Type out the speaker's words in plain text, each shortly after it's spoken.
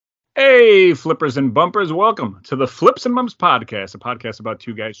Hey, flippers and bumpers, welcome to the Flips and Bumps podcast, a podcast about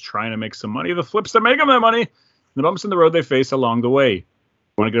two guys trying to make some money, the flips that make them that money, and the bumps in the road they face along the way. If you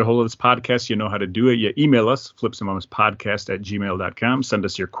want to get a hold of this podcast, you know how to do it. You email us, flipsandbumpspodcast@gmail.com. Send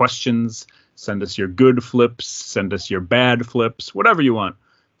us your questions, send us your good flips, send us your bad flips, whatever you want.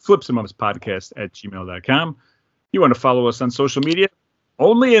 Flipsandbumpspodcast@gmail.com. You want to follow us on social media?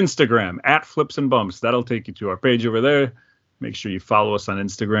 Only Instagram, @flipsandbumps. That'll take you to our page over there. Make sure you follow us on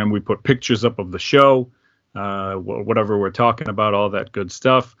Instagram. We put pictures up of the show, whatever we're talking about, all that good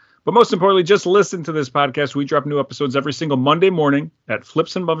stuff. But most importantly, just listen to this podcast. We drop new episodes every single Monday morning at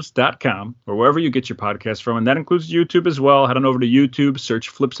flipsandbumps.com or wherever you get your podcast from. And that includes YouTube as well. Head on over to YouTube, search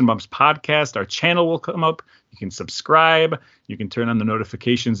Flips and Bumps Podcast. Our channel will come up. You can subscribe. You can turn on the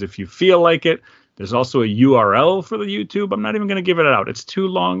notifications if you feel like it. There's also a URL for the YouTube. I'm not even going to give it out. It's too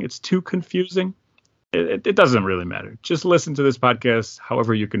long. It's too confusing. It doesn't really matter. Just listen to this podcast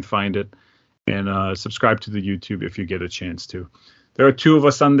however you can find it, and subscribe to the YouTube if you get a chance to. There are two of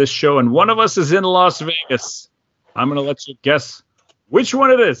us on this show, and one of us is in Las Vegas. I'm going to let you guess which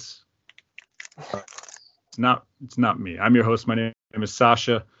one it is. It's not me. I'm your host. My name is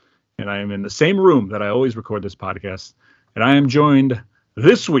Sasha, and I am in the same room that I always record this podcast. And I am joined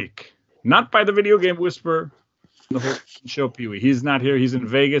this week, not by the video game whisperer, the whole show Pee-wee. He's not here. He's in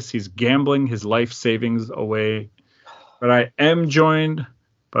Vegas. He's gambling his life savings away. But I am joined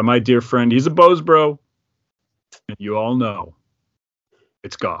by my dear friend. He's a Bose bro. And you all know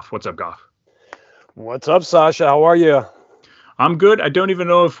it's Goff. What's up, Goff? What's up, Sasha? How are you? I'm good. I don't even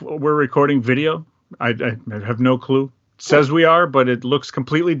know if we're recording video. I have no clue. It says we are, but it looks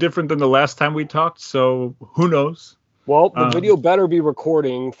completely different than the last time we talked. So who knows? Well, the video better be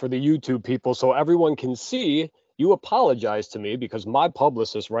recording for the YouTube people so everyone can see. You apologized to me because my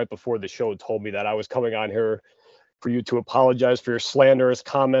publicist right before the show told me that I was coming on here for you to apologize for your slanderous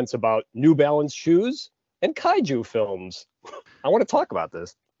comments about New Balance shoes and kaiju films. I want to talk about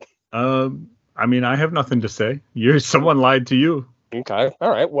this. I mean, I have nothing to say. Someone lied to you. Okay.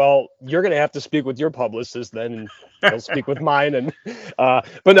 All right. Well, you're going to have to speak with your publicist then, and he'll speak with mine. And but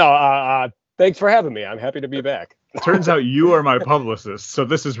no, thanks for having me. I'm happy to be back. Turns out you are my publicist, so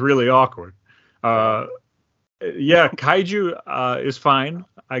this is really awkward. Yeah, kaiju is fine.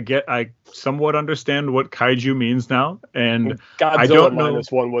 I somewhat understand what kaiju means now, and Godzilla I don't know.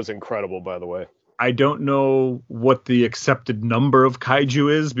 -1 was incredible, by the way. I don't know what the accepted number of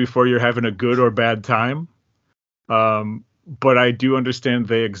kaiju is before you're having a good or bad time, but I do understand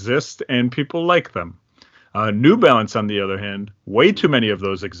they exist and people like them. New Balance, on the other hand, way too many of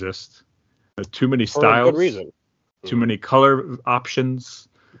those exist. Too many styles. For a good reason. Too many color options.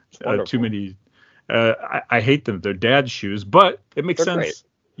 Too many. I hate them. They're dad shoes, but it makes sense. Great.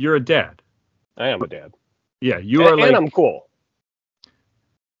 You're a dad. I am a dad. Yeah, you are like. And I'm cool.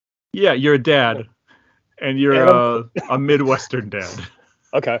 Yeah, you're a dad, and you're a Midwestern dad.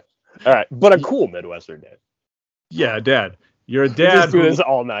 Okay. All right. But a cool Midwestern dad. Yeah, dad. You're a dad who this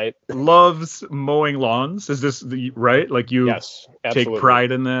all night. Loves mowing lawns. Is this right? Like you yes, absolutely. Take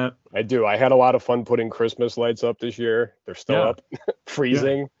pride in that? I do. I had a lot of fun putting Christmas lights up this year. They're still up,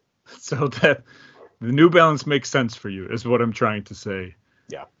 freezing. Yeah. So that the New Balance makes sense for you is what I'm trying to say.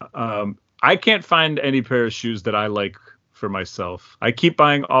 Yeah. I can't find any pair of shoes that I like for myself. I keep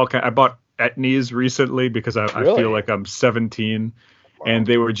buying I bought Etnies recently because I feel like I'm 17 and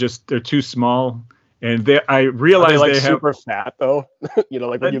they're too small. And I realized they have super fat though.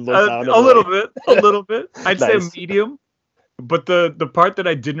 Like when you look down. A little bit. I'd say medium. But the part that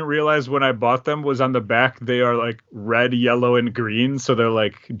I didn't realize when I bought them was on the back. They are like red, yellow, and green. So they're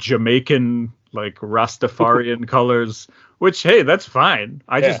like Jamaican, like Rastafarian colors. Which, hey, that's fine.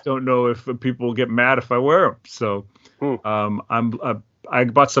 I just don't know if people get mad if I wear them. So I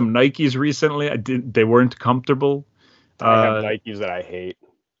bought some Nikes recently. They weren't comfortable. I have Nikes that I hate.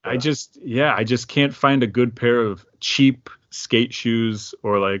 I just can't find a good pair of cheap skate shoes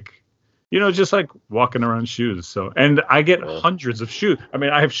or like, just like walking around shoes. So, and I get hundreds of shoes. I mean,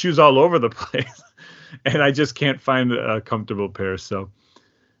 I have shoes all over the place and I just can't find a comfortable pair. So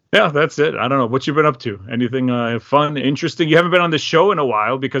yeah, that's it. I don't know what you've been up to. Anything fun, interesting? You haven't been on the show in a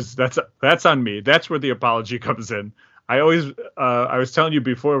while because that's on me. That's where the apology comes in. I was telling you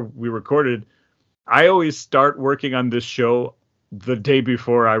before we recorded, I always start working on this show the day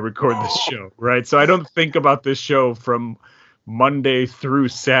before I record this show, right? So I don't think about this show from Monday through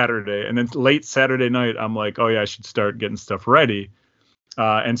Saturday. And then late Saturday night, I'm like, oh yeah, I should start getting stuff ready.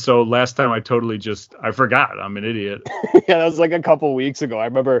 And so last time I forgot. I'm an idiot. Yeah, that was like a couple weeks ago. I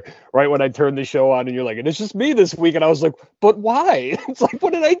remember right when I turned the show on and you're like, and it's just me this week. And I was like, but why? It's like,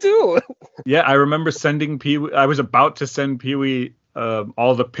 what did I do? Yeah, I remember sending Pee-wee. I was about to send Pee-wee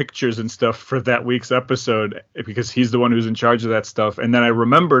all the pictures and stuff for that week's episode because he's the one who's in charge of that stuff. And then I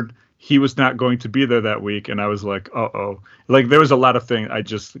remembered he was not going to be there that week, and I was like, uh-oh. Like, there was a lot of things.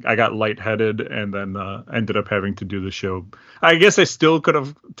 I got lightheaded and then ended up having to do the show. I guess I still could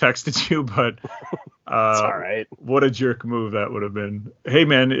have texted you, but it's all right. What a jerk move that would have been. Hey,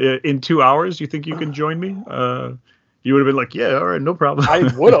 man, in 2 hours, you think you can join me? You would have been like, yeah, all right, no problem. I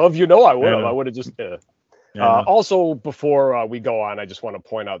would have. I would have. I would have just... Yeah. Also, before we go on, I just want to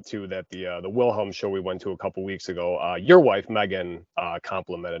point out too that the Wilhelm show we went to a couple weeks ago, your wife Megan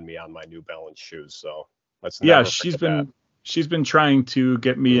complimented me on my New Balance shoes. So let's never she's been trying to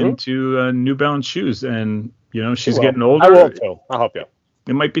get me into New Balance shoes, and she's getting older. I will too. I'll help you.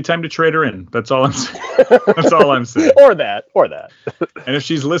 It might be time to trade her in. That's all I'm saying. That's all I'm saying. or that. And if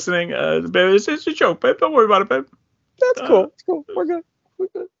she's listening, babe, it's a joke, babe. Don't worry about it, babe. That's cool. It's cool. We're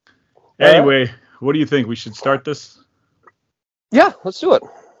good. Anyway. What do you think? We should start this? Yeah, let's do it.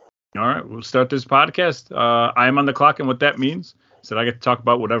 All right, we'll start this podcast. I am on the clock, and what that means is that I get to talk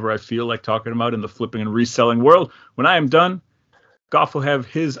about whatever I feel like talking about in the flipping and reselling world. When I am done, Goff will have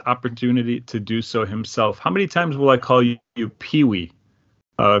his opportunity to do so himself. How many times will I call you Pee-wee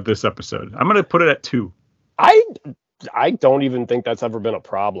this episode? I'm going to put it at 2. I don't even think that's ever been a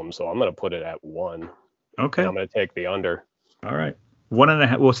problem, so I'm going to put it at 1. Okay. I'm going to take the under. All right.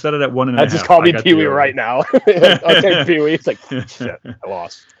 1.5. We'll set it at 1.5. Just call me Pee-wee right now. I'll take Pee-wee. It's like, shit, I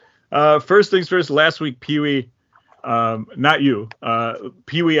lost. First things first, last week, Pee-wee, not you,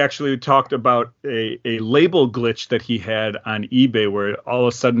 Pee-wee actually talked about a label glitch that he had on eBay where all of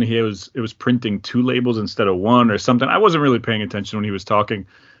a sudden it was printing 2 labels instead of 1 or something. I wasn't really paying attention when he was talking.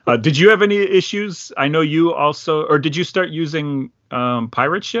 Did you have any issues? I know you also, or did you start using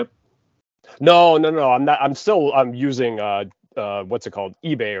Pirate Ship? No. I'm using what's it called,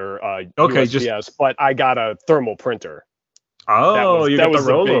 eBay or USPS, but I got a thermal printer. Oh, you got the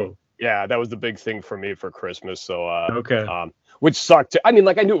Rolo. That was the big thing for me for Christmas. So okay, which sucked. I mean,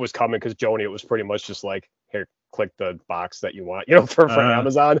 like, I knew it was coming because Joni, it was pretty much just like, here, click the box that you want, for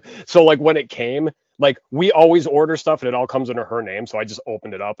Amazon. So like when it came, like, we always order stuff and it all comes under her name. So I just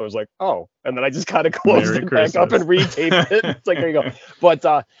opened it up. I was like, oh, and then I just kind of closed it back up and retaped it. It's like, there you go. But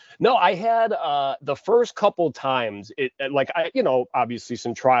no, I had the first couple times obviously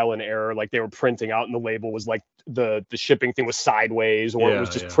some trial and error. Like, they were printing out and the label was like the shipping thing was sideways, or it was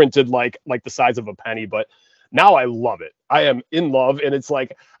just printed like the size of a penny. But now I love it. I am in love, and it's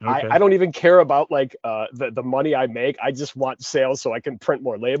like, okay. I don't even care about like the money I make. I just want sales so I can print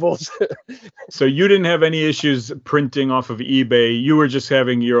more labels. So you didn't have any issues printing off of eBay. You were just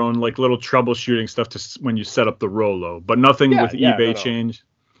having your own like little troubleshooting stuff when you set up the Rolo, but nothing with eBay changed.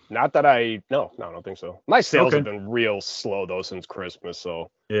 Not that I don't think so. My sales have been real slow though since Christmas. So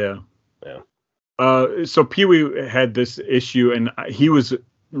yeah. So Pee-wee had this issue, and he was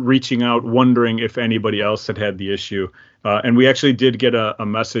reaching out wondering if anybody else had the issue, and we actually did get a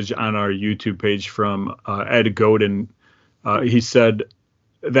message on our YouTube page from Ed Godin. He said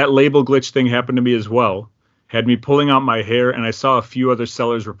that label glitch thing happened to me as well, had me pulling out my hair, and I saw a few other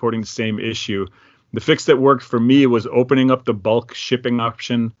sellers reporting the same issue. The fix that worked for me was opening up the bulk shipping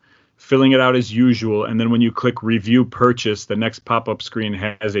option, filling it out as usual, and then when you click review purchase, the next pop-up screen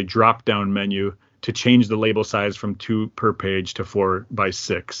has a drop-down menu to change the label size from 2 per page to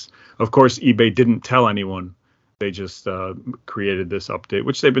 4x6. Of course, eBay didn't tell anyone. They just created this update,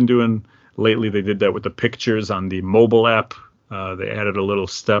 which they've been doing lately. They did that with the pictures on the mobile app. They added a little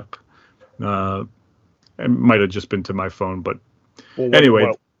step. It might have just been to my phone, but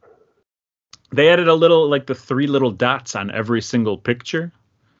anyway, they added a little, like the 3 little dots on every single picture.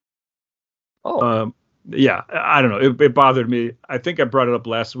 Yeah, I don't know. It bothered me. I think I brought it up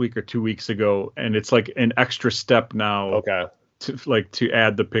last week or 2 weeks ago, and it's like an extra step now. Okay. To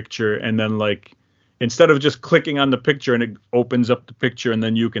add the picture, and then like instead of just clicking on the picture and it opens up the picture and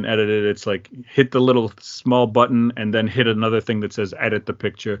then you can edit it, it's like hit the little small button and then hit another thing that says edit the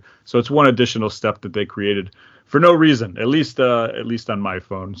picture. So it's one additional step that they created for no reason, at least on my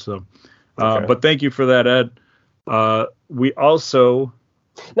phone. So, but thank you for that, Ed. We also.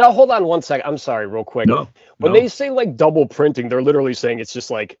 Now, hold on 1 second. I'm sorry, real quick. When they say like double printing, they're literally saying it's just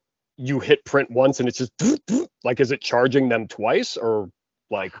like you hit print once and it's just like, is it charging them twice or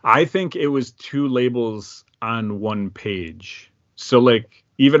like? I think it was 2 labels on 1 page. So like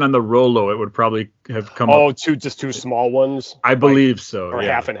even on the Rolo, it would probably have come up. Just 2 small ones? I believe so. Or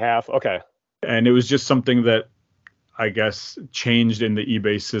half and half. Okay. And it was just something that I guess changed in the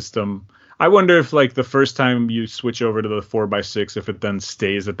eBay system. I wonder if like the first time you switch over to the 4x6, if it then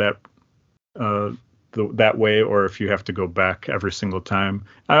stays at that that way, or if you have to go back every single time.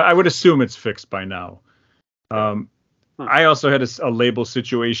 I would assume it's fixed by now. I also had a label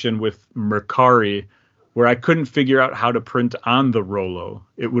situation with Mercari where I couldn't figure out how to print on the Rollo.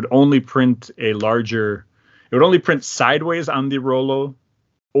 It would only print sideways on the Rollo,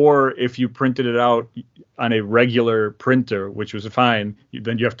 or if you printed it out on a regular printer, which was fine,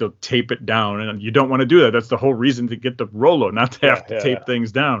 then you have to tape it down. And you don't want to do that. That's the whole reason to get the Rollo, not to have to tape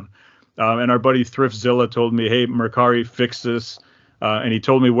things down. And our buddy Thriftzilla told me, hey, Mercari, fix this. And he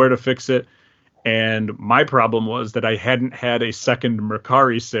told me where to fix it. And my problem was that I hadn't had a second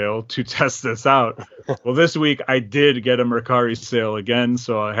Mercari sale to test this out. Well, this week I did get a Mercari sale again,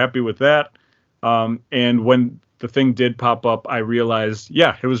 so I'm happy with that. And when the thing did pop up, I realized,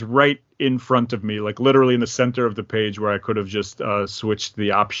 it was right in front of me, like literally in the center of the page where I could have just switched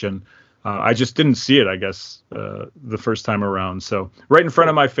the option. I just didn't see it, I guess, the first time around. So right in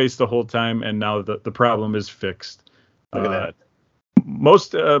front of my face the whole time, and now the problem is fixed. Look at that.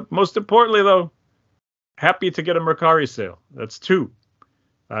 Most importantly, though, happy to get a Mercari sale. That's 2.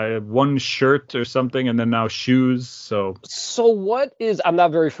 I had 1 shirt or something, and then now shoes. So I'm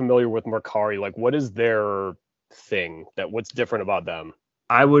not very familiar with Mercari. Like, what is their thing? What's different about them?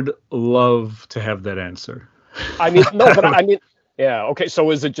 I would love to have that answer. I mean, no, but I mean, yeah. Okay, so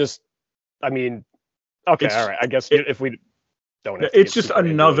is it just? I mean, okay, all right. I guess if we don't, it's just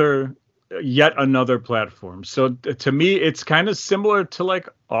yet another platform. So to me, it's kind of similar to like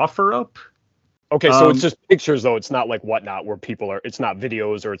OfferUp. Okay, so it's just pictures, though. It's not like Whatnot, where it's not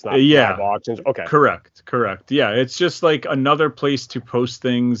videos or it's not live auctions. Okay. Correct. Yeah, it's just like another place to post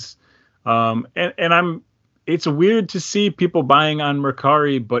things. It's weird to see people buying on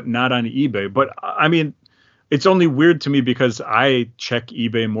Mercari, but not on eBay. But I mean, it's only weird to me because I check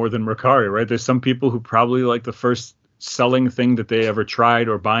eBay more than Mercari, right? There's some people who probably like the first selling thing that they ever tried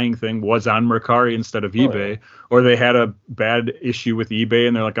or buying thing was on Mercari instead of eBay, or they had a bad issue with eBay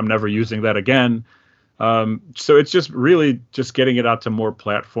and they're like, I'm never using that again. So it's just really just getting it out to more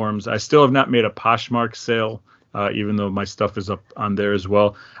platforms. I still have not made a Poshmark sale, even though my stuff is up on there as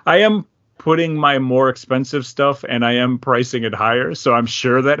well. I am putting my more expensive stuff and I am pricing it higher. So I'm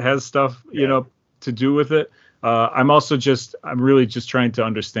sure that has stuff, to do with it. I'm really just trying to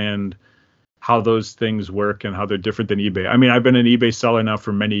understand how those things work and how they're different than eBay. I mean, I've been an eBay seller now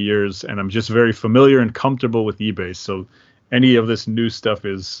for many years, and I'm just very familiar and comfortable with eBay. So any of this new stuff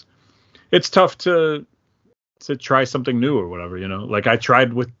it's tough to try something new or whatever, like I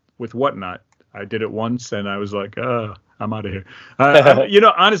tried with Whatnot. I did it once and I was like, I'm out of here.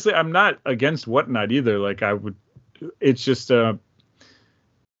 Honestly, I'm not against Whatnot either. Like it's just,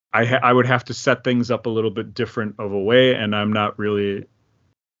 I would have to set things up a little bit different of a way, and I'm not really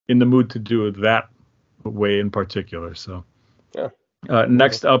in the mood to do it that way in particular. So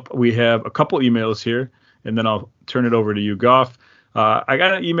next up, we have a couple emails here, and then I'll turn it over to you, Goff. I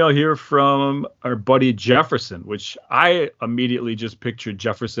got an email here from our buddy Jefferson, which I immediately just pictured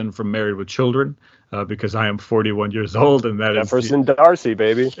Jefferson from Married with Children, because I am 41 years old, and that Jefferson Darcy,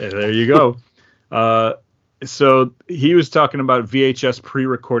 baby. There you go. So he was talking about VHS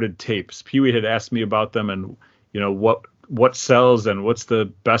pre-recorded tapes. Pee-wee had asked me about them, and what sells and what's the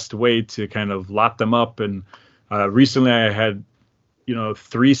best way to kind of lot them up. And recently I had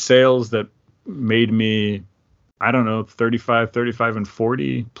 3 sales that made me, I don't know, 35 and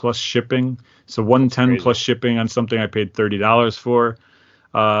 40 plus shipping. So 110 plus shipping on something I paid $30 for.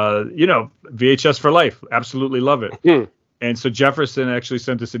 VHS for life. Absolutely love it. And so Jefferson actually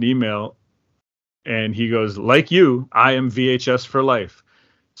sent us an email, and he goes, like you, I am VHS for life.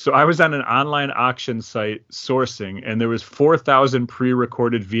 So I was on an online auction site sourcing, and there was 4,000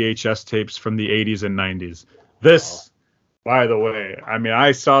 pre-recorded VHS tapes from the 80s and 90s. This, by the way, I mean,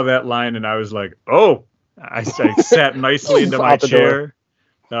 I saw that line and I was like, oh, I sat nicely into my chair.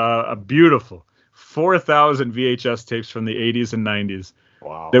 A beautiful 4,000 VHS tapes from the 80s and 90s.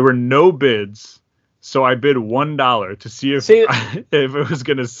 Wow. There were no bids, so I bid $1 to see if it was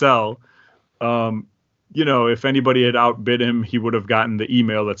going to sell. If anybody had outbid him, he would have gotten the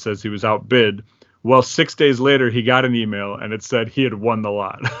email that says he was outbid. Well, 6 days later, he got an email and it said he had won the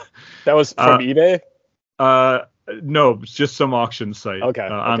lot. That was from eBay? No, it's just some auction site. Okay.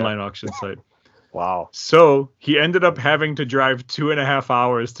 Online auction site. Wow. So he ended up having to drive 2.5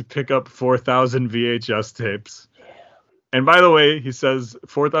 hours to pick up 4,000 VHS tapes. And by the way, he says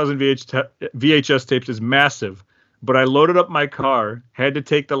 4,000 VHS tapes is massive. But I loaded up my car, had to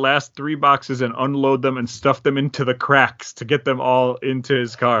take the last 3 boxes and unload them and stuff them into the cracks to get them all into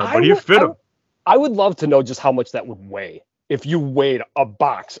his car. But he fit them. I would love to know just how much that would weigh if you weighed a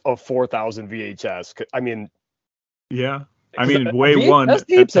box of 4,000 VHS. I mean, yeah. I mean, weigh VHS one.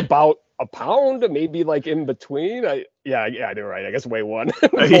 tape's about a pound, maybe like in between. Yeah, you're right. I guess weigh one.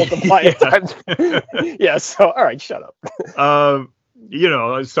 Multiply it times. Yeah. So all right, shut up.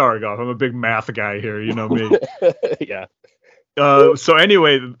 Sorry, Goff. I'm a big math guy here. You know me. Yeah. So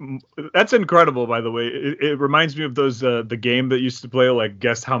anyway, that's incredible. By the way, it reminds me of those the game that used to play, like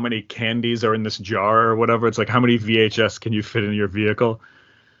guess how many candies are in this jar or whatever. It's like how many VHS can you fit in your vehicle?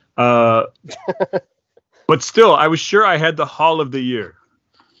 But still, I was sure I had the haul of the year.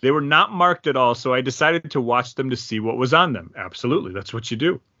 They were not marked at all, so I decided to watch them to see what was on them. Absolutely, that's what you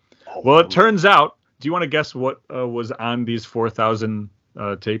do. Well, it turns out. Do you want to guess what was on these 4,000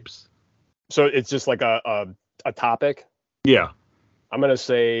 tapes? So it's just like a topic. Yeah. I'm going to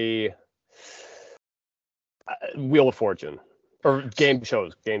say Wheel of Fortune or game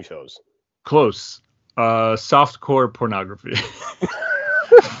shows. Close. Softcore pornography.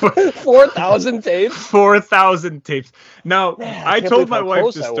 4,000 tapes? 4,000 tapes. Now, Man, I told my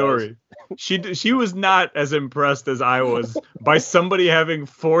wife the story. She was not as impressed as I was by somebody having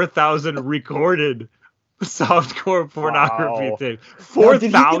 4,000 recorded softcore pornography tapes. 4,000.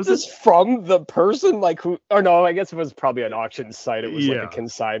 Did you get this from the person like who? Or no, I guess it was probably an auction site. It was like a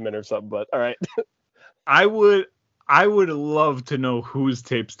consignment or something. But all right. I would love to know whose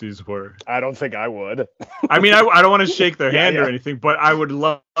tapes these were. I don't think I would. I mean, I don't want to shake their hand or anything, but I would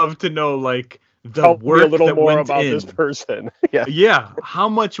love to know like the work a little that more went about in. this person. Yeah. How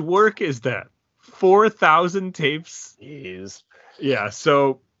much work is that? 4,000 tapes. Jeez. Yeah.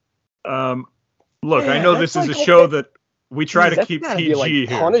 So, look, I know this is a show that we try to keep PG like here.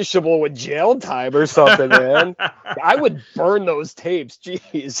 Punishable with jail time or something, man. I would burn those tapes.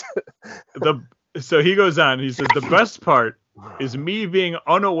 Jeez. So he goes on. He says the best part is me being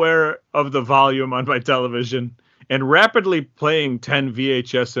unaware of the volume on my television and rapidly playing 10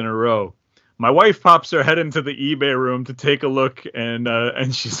 VHS in a row. My wife pops her head into the eBay room to take a look, and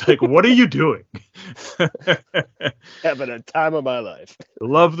she's like, "What are you doing?" Having a time of my life.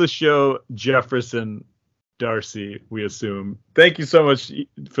 Love the show, Jefferson Darcy, we assume. Thank you so much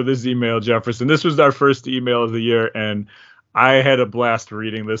for this email, Jefferson. This was our first email of the year, and I had a blast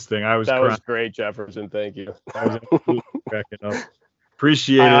reading this thing. That was great, Jefferson. Thank you. I was absolutely cracking up.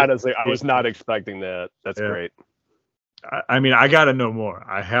 Appreciate it. Honestly, I was not expecting that. That's great. I mean, I got to know more.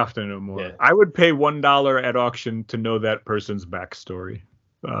 I have to know more. Yeah. I would pay $1 at auction to know that person's backstory.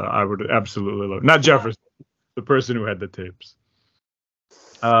 I would absolutely love it. Not Jefferson, the person who had the tapes.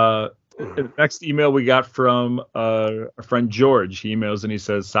 Next email we got from our friend George. He emails and he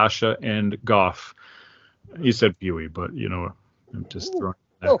says, Sasha and Goff. He said Buey, but, I'm just throwing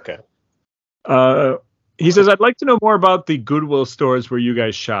that. Okay. He says, I'd like to know more about the Goodwill stores where you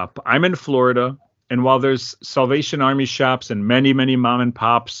guys shop. I'm in Florida. And while there's Salvation Army shops and many, many mom and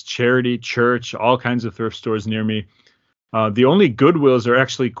pops, charity, church, all kinds of thrift stores near me, the only Goodwills are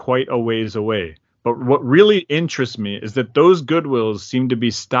actually quite a ways away. But what really interests me is that those Goodwills seem to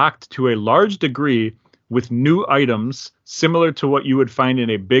be stocked to a large degree with new items similar to what you would find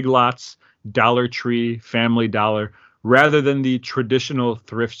in a Big Lots, Dollar Tree, Family Dollar, rather than the traditional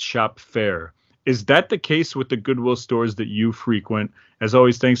thrift shop fare. Is that the case with the Goodwill stores that you frequent? As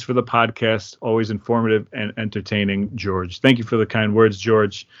always, thanks for the podcast. Always informative and entertaining, George. Thank you for the kind words,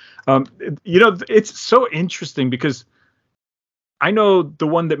 George. It's so interesting because I know the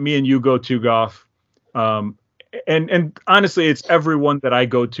one that me and you go to, Goff, and honestly, it's everyone that I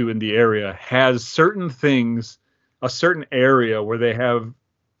go to in the area has certain things, a certain area where they have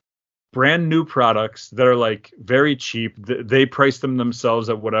brand new products that are like very cheap. They price them themselves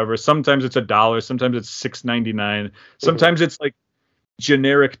at whatever. Sometimes it's $1, sometimes it's $6.99. Sometimes it's like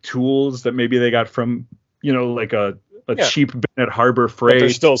generic tools that maybe they got from, like a cheap bin at Harbor Freight. But they're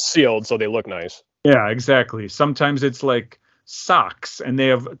still sealed, so they look nice. Yeah, exactly. Sometimes it's like socks, and they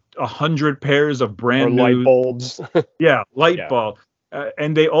have 100 pairs of brand new light bulbs. light bulb,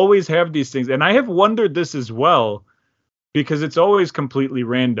 and they always have these things. And I have wondered this as well, because it's always completely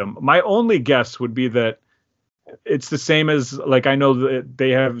random. My only guess would be that it's the same as, like, I know that they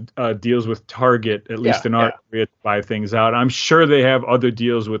have deals with Target, at least in our area, to buy things out. I'm sure they have other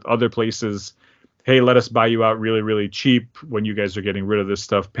deals with other places. Hey, let us buy you out really, really cheap when you guys are getting rid of this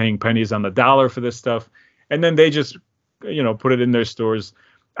stuff, paying pennies on the dollar for this stuff. And then they just, put it in their stores.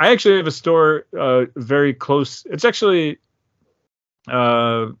 I actually have a store very close. It's actually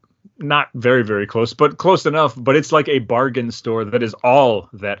not very, very close, but close enough. But it's like a bargain store that is all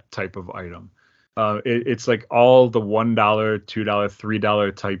that type of item. It's like all the $1, $2,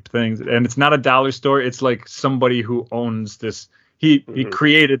 $3 type things. And it's not a dollar store. It's like somebody who owns this. He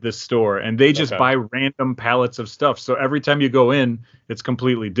created this store, and they just buy random pallets of stuff. So every time you go in, it's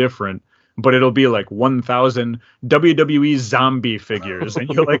completely different. but it'll be like 1,000 WWE zombie figures, and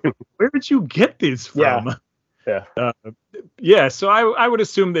you're like, where did you get these from? Yeah. So I would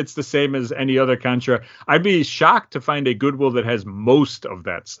assume that it's the same as any other Contra. I'd be shocked to find a Goodwill that has most of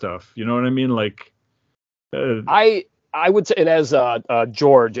that stuff. You know what I mean? Like, I would say, and as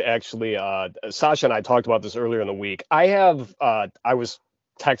George actually, Sasha and I talked about this earlier in the week. I was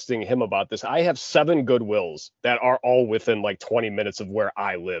texting him about this. I have 7 Goodwills that are all within like 20 minutes of where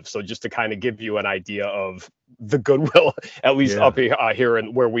I live. So just to kind of give you an idea of the Goodwill, at least up here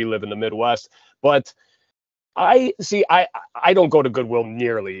and where we live in the Midwest. But I don't go to Goodwill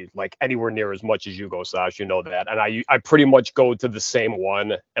nearly like anywhere near as much as you go, Sash. You know that. And I pretty much go to the same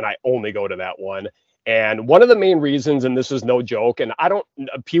one, and I only go to that one. And one of the main reasons, and this is no joke, and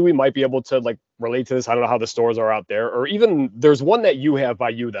Pee-wee might be able to like relate to this. I don't know how the stores are out there, or even there's one that you have by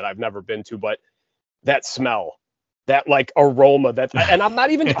you that I've never been to, but that smell, that like aroma, and I'm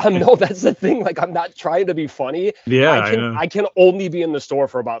not even, I know that's the thing. Like, I'm not trying to be funny. Yeah, I can only be in the store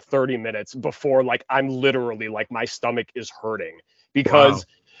for about 30 minutes before like I'm literally like my stomach is hurting because,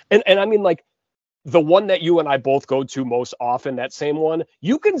 and I mean like, the one that you and I both go to most often, that same one,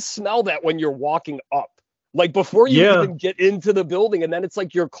 you can smell that when you're walking up, like before you even get into the building. And then it's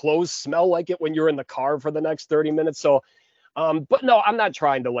like your clothes smell like it when you're in the car for the next 30 minutes. So, but no, I'm not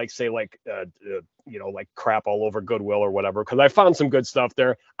trying to like say like, like crap all over Goodwill or whatever, because I found some good stuff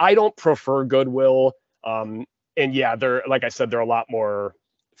there. I don't prefer Goodwill. And yeah, they're, like I said, they're a lot more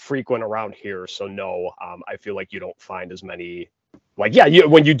frequent around here. So no, I feel like you don't find as many. Like,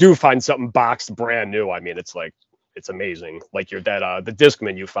 when you do find something boxed brand new, I mean, it's like, it's amazing. Like the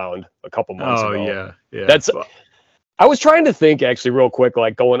Discman you found a couple months ago. Oh, yeah. I was trying to think actually real quick,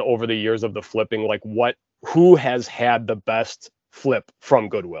 like going over the years of the flipping, like who has had the best flip from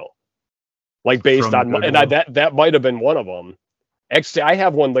Goodwill? Like based on, Goodwill. And that might have been one of them. Actually, I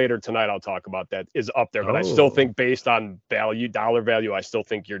have one later tonight I'll talk about that is up there, but I still think based on value, dollar value, I still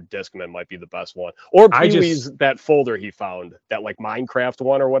think your Discman might be the best one. Or Pee-wee's that folder he found, that like Minecraft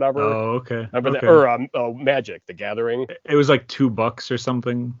one or whatever. Oh, okay. Remember that? Or Magic, the Gathering. It was like $2 or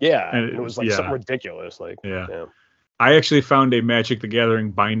something. Yeah, and it was like something ridiculous. Like, yeah. I actually found a Magic the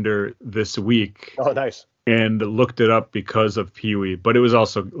Gathering binder this week. Oh, nice. And looked it up because of Pee-wee, but it was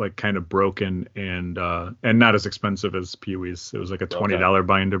also like kind of broken and not as expensive as Pee-wee's. It was like a $20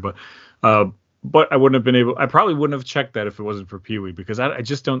 binder, but I wouldn't have been able. I probably wouldn't have checked that if it wasn't for Pee-wee, because I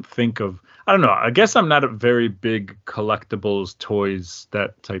just don't think of. I don't know. I guess I'm not a very big collectibles, toys,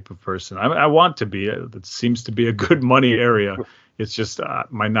 that type of person. I want to be. That seems to be a good money area. It's just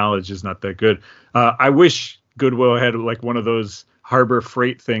my knowledge is not that good. I wish Goodwill had like one of those Harbor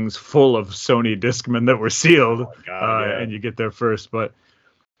Freight things full of Sony Discmen that were sealed, and you get there first. But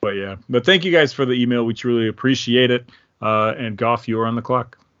thank you guys for the email. We truly appreciate it. And Goff, you are on the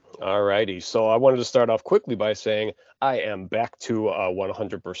clock. All righty. So I wanted to start off quickly by saying I am back to a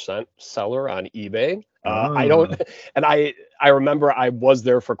 100% seller on eBay. I remember I was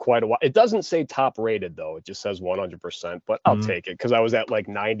there for quite a while. It doesn't say top rated though. It just says 100%, but I'll take it because I was at like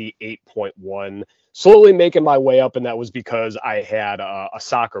 98.1, slowly making my way up. And that was because I had a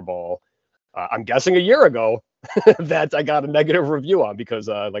soccer ball, I'm guessing a year ago that I got a negative review on because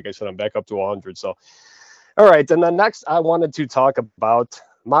like I said, I'm back up to 100. So, all right. And then next I wanted to talk about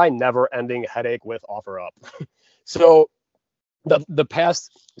my never ending headache with OfferUp. So the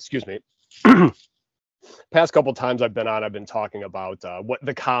past couple times I've been talking about what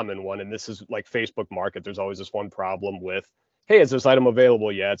the common one, and this is like Facebook Market. There's always this one problem with, hey, is this item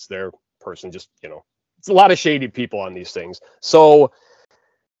available? Yeah, it's their person. Just, it's a lot of shady people on these things. So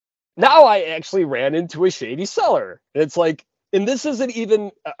now I actually ran into a shady seller. And it's like, and this isn't even,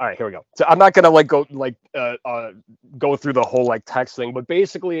 all right, here we go. So I'm not going to go through the whole like text thing, but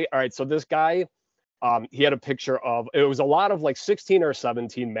basically, all right. So this guy, he had a picture of, it was a lot of like 16 or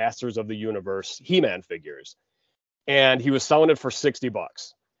 17 Masters of the Universe He-Man figures. And he was selling it for $60.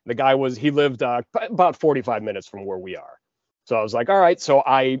 The guy he lived about 45 minutes from where we are. So I was like, all right. So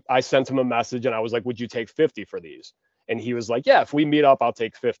I sent him a message and I was like, would you take 50 for these? And he was like, yeah, if we meet up, I'll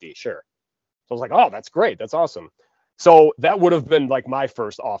take 50. Sure. So I was like, oh, that's great. That's awesome. So that would have been like my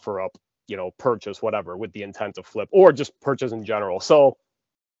first OfferUp, purchase, whatever, with the intent to flip or just purchase in general. So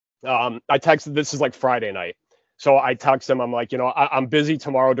I texted, this is like Friday night. So I text him, I'm like, I'm busy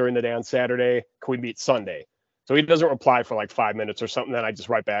tomorrow during the day on Saturday. Can we meet Sunday? So he doesn't reply for like 5 minutes or something. Then I just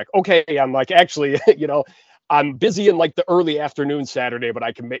write back, okay. I'm like, actually, I'm busy in like the early afternoon Saturday, but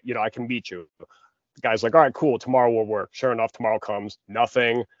I can meet you. The guy's like, all right, cool. Tomorrow will work. Sure enough, tomorrow comes.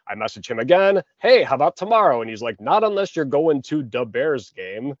 Nothing. I message him again. Hey, how about tomorrow? And he's like, not unless you're going to the Bears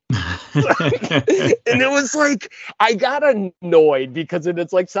game. And it was like, I got annoyed because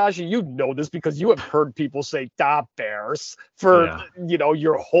it's like, Sasha, you know this because you have heard people say "da Bears" for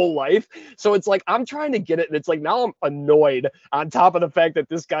your whole life. So it's like I'm trying to get it, and it's like now I'm annoyed on top of the fact that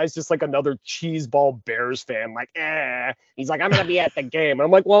this guy's just like another cheeseball Bears fan. Like, he's like, I'm gonna be at the game, and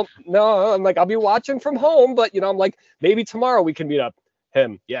I'm like, well, no, I'm like, I'll be watching from home, but I'm like, maybe tomorrow we can meet up.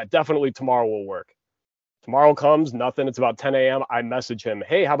 Yeah, definitely tomorrow will work. Tomorrow comes, nothing. It's about 10 a.m. I message him,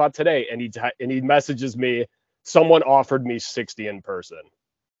 hey, how about today? And he messages me, someone offered me 60 in person.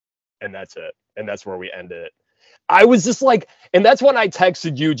 And that's it. And that's where we ended it. I was just like, and that's when I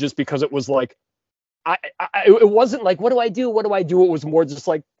texted you just because it was like, it wasn't like, what do I do? What do I do? It was more just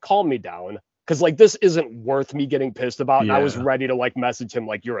like, calm me down. Because like, this isn't worth me getting pissed about. And I was ready to like message him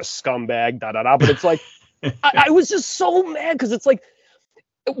like, you're a scumbag, da da da. But it's like, I was just so mad because it's like,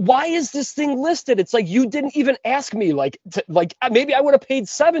 why is this thing listed? It's like you didn't even ask me. Like maybe I would have paid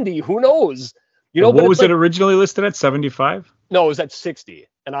 70. Who knows? What was it originally listed at? 75? No, it was at 60,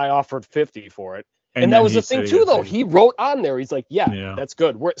 and I offered 50 for it. And that was the thing too, though. He wrote on there. He's like, "Yeah, that's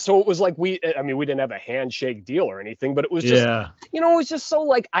good." So it was like we didn't have a handshake deal or anything, but it was just, it was just so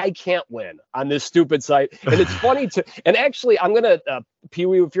like I can't win on this stupid site. And it's funny and actually, I'm gonna Pee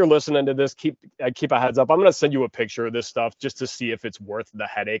Wee, if you're listening to this, keep a heads up. I'm gonna send you a picture of this stuff just to see if it's worth the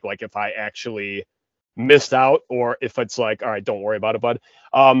headache. Like if I actually missed out or if it's like, all right, don't worry about it, bud.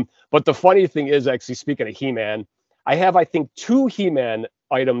 But the funny thing is, actually, speaking of He-Man, I have, I think, 2 He-Man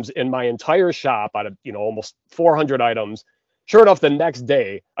items in my entire shop out of, almost 400 items. Sure enough, the next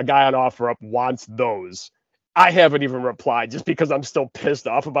day, a guy on OfferUp wants those. I haven't even replied just because I'm still pissed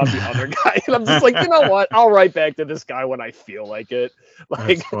off about the other guy. And I'm just like, you know what? I'll write back to this guy when I feel like it.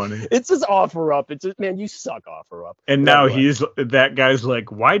 Like, that's funny. It's just OfferUp. It's just, man, you suck, OfferUp. And now that guy's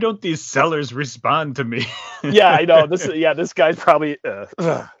like, why don't these sellers respond to me? Yeah, I know. This guy's probably,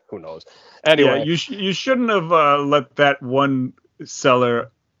 who knows? Anyway. Yeah, you shouldn't have let that one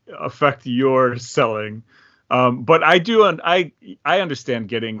seller affect your selling. But I understand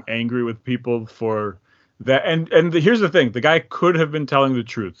getting angry with people for that. And here's the thing: the guy could have been telling the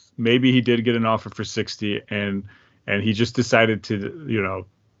truth. Maybe he did get an offer for 60, and he just decided to,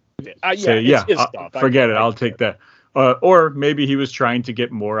 say, forget it. I'll take that. Or maybe he was trying to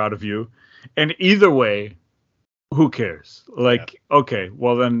get more out of you. And either way, who cares? Like, okay,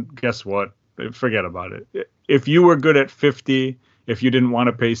 well then, guess what? Forget about it. If you were good at 50, if you didn't want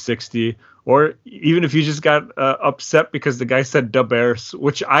to pay 60, or even if you just got upset because the guy said "da Bears,"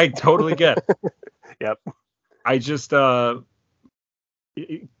 which I totally get. Yep. I just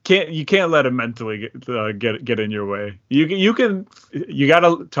you can't let it mentally get in your way. You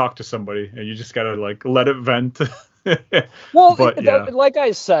gotta talk to somebody, and you just gotta like let it vent. Well, but, like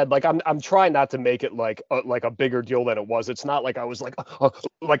I said, like I'm trying not to make it like a bigger deal than it was. It's not like I was like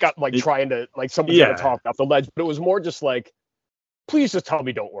trying to like someone's gonna talk off the ledge, but it was more just like, please just tell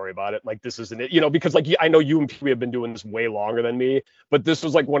me don't worry about it. Like this isn't it, because like I know you and Pee have been doing this way longer than me, but this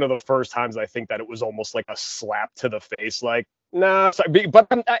was like one of the first times I think that it was almost like a slap to the face. Like, nah, sorry. But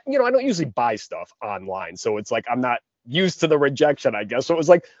I don't usually buy stuff online, so it's like I'm not used to the rejection, I guess. So it was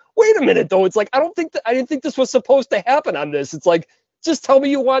like, wait a minute though. It's like I didn't think this was supposed to happen on this. It's like, just tell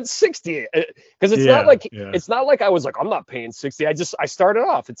me you want 60, because it's not like I was like, I'm not paying 60. I started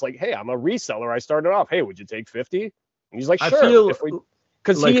off. It's like, hey, I'm a reseller. I started off. Hey, would you take 50? And he's like, sure.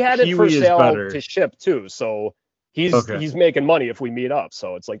 Because like he had it for sale to ship too, so he's making money if we meet up.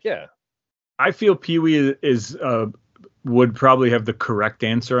 So it's like, yeah. I feel Pee Wee would probably have the correct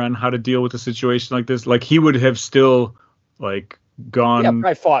answer on how to deal with a situation like this. Like he would have still like gone. Yeah,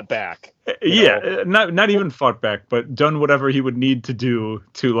 probably fought back. Not even fought back, but done whatever he would need to do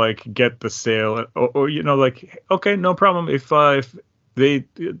to like get the sale, or like, okay, no problem if they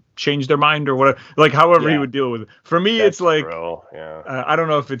change their mind or whatever, like however he would deal with it. For me, it's like, I don't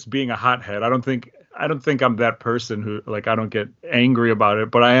know if it's being a hothead. I don't think I'm that person who like, I don't get angry about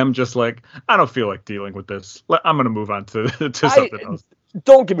it, but I am just like, I don't feel like dealing with this. I'm going to move on to something else.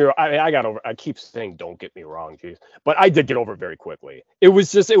 Don't get me wrong. I keep saying, don't get me wrong, geez, but I did get over it very quickly. It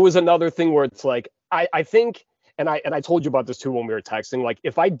was another thing where it's like, I think, and I told you about this too when we were texting, like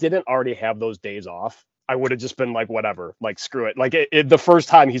if I didn't already have those days off, I would have just been like, whatever, like, screw it. Like the first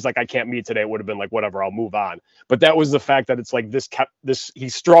time he's like, I can't meet today, it would have been like, whatever, I'll move on. But that was the fact that it's like he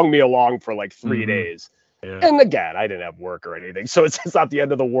strung me along for like 3 days. Yeah. And again, I didn't have work or anything, so it's not the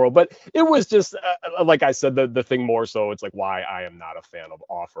end of the world. But it was just, like I said, the thing more so, it's like why I am not a fan of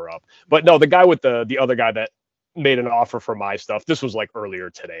OfferUp. But no, the guy with the other guy that made an offer for my stuff. This was like earlier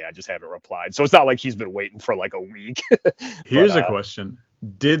today. I just haven't replied. So it's not like he's been waiting for like a week. Here's a question.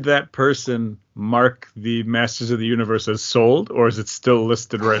 Did that person mark the Masters of the Universe as sold, or is it still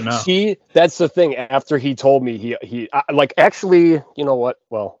listed right now? That's the thing. After he told me, he like, actually, you know what?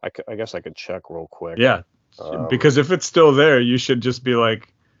 Well, I guess I could check real quick. Yeah, because if it's still there, you should just be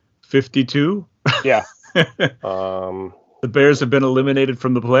like 52. Yeah. The Bears have been eliminated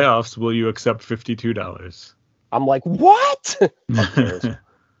from the playoffs. Will you accept $52? I'm like, what?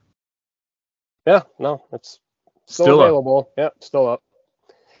 Yeah, no, it's still available. Up. Yeah, still up.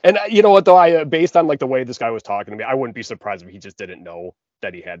 And you know what, though, I based on like the way this guy was talking to me, I wouldn't be surprised if he just didn't know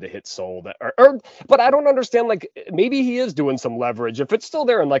that he had to hit sold. But I don't understand. Like, maybe he is doing some leverage. If it's still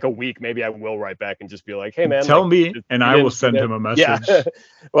there in like a week, maybe I will write back and just be like, hey, man, tell like, me, and I will send him a message. Yeah.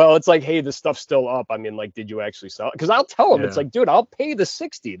 Well, it's like, hey, this stuff's still up. I mean, like, did you actually sell it? Because I'll tell him, it's like, dude, I'll pay the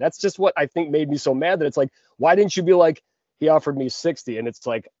 60. That's just what I think made me so mad. That it's like, why didn't you be like, he offered me 60? And it's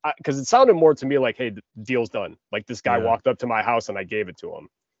like, because it sounded more to me like, hey, the deal's done. Like, this guy walked up to my house and I gave it to him.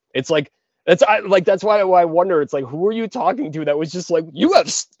 It's like, that's why I wonder. It's like, who are you talking to that was just like, you have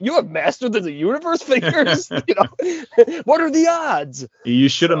Masters of the Universe figures? You know, what are the odds? You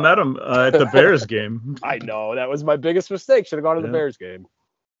should have met him at the Bears game. I know, that was my biggest mistake. Should have gone to the Bears game,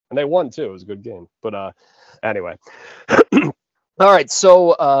 and they won too. It was a good game. But anyway, all right.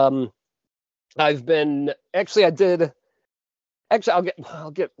 So I've been actually I'll get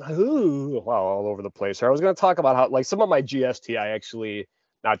all over the place here. I was going to talk about how like some of my GST I actually.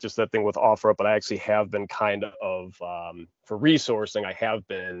 Not just that thing with OfferUp, but I actually have been kind of, for resourcing, I have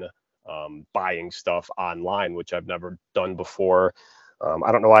been buying stuff online, which I've never done before.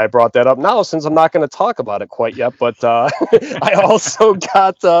 I don't know why I brought that up now, since I'm not going to talk about it quite yet. But I also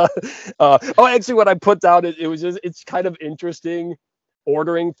got, actually what I put down, it's kind of interesting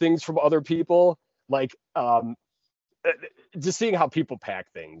ordering things from other people, like just seeing how people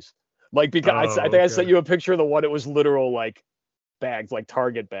pack things. Like, because I think I sent you a picture of the one, it was literal, like, bags, like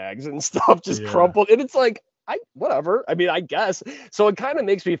Target bags and stuff, just crumpled. And it's like, whatever. I mean, I guess. So it kind of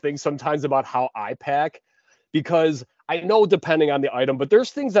makes me think sometimes about how I pack, because I know depending on the item, but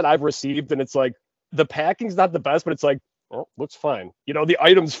there's things that I've received and it's like, the packing's not the best, but it's like, oh, looks fine. You know, the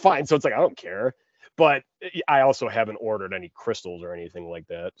item's fine. So it's like, I don't care. But I also haven't ordered any crystals or anything like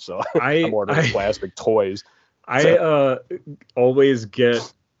that. So I'm ordering plastic toys. I always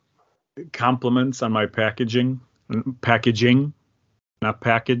get compliments on my packaging. Not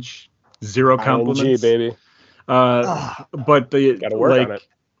package, zero compliments. ING, baby. But gotta work on it.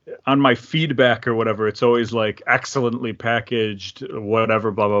 On my feedback or whatever, it's always like excellently packaged,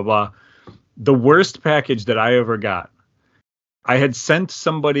 whatever, blah, blah, blah. The worst package that I ever got, I had sent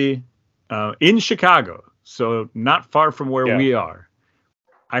somebody in Chicago, so not far from where we are.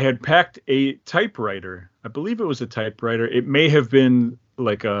 I had packed a typewriter. I believe it was a typewriter. It may have been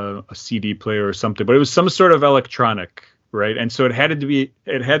like a CD player or something, but it was some sort of electronic. Right. And so it had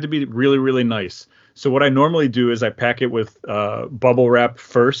to be really, really nice. So what I normally do is I pack it with bubble wrap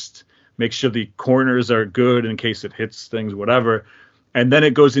first, make sure the corners are good in case it hits things, whatever. And then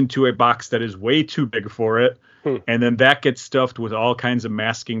it goes into a box that is way too big for it. And then that gets stuffed with all kinds of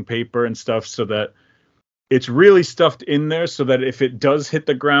masking paper and stuff so that it's really stuffed in there so that if it does hit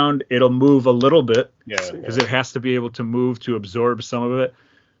the ground, it'll move a little bit because it has to be able to move to absorb some of it.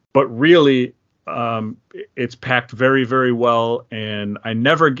 But really, it's packed very, very well, and I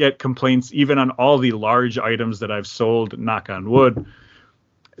never get complaints even on all the large items that I've sold, knock on wood.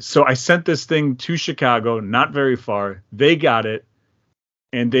 So I sent this thing to Chicago, not very far. They got it,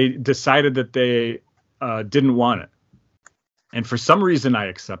 and they decided that they didn't want it. And for some reason I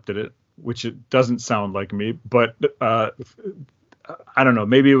accepted it, which it doesn't sound like me, but I don't know,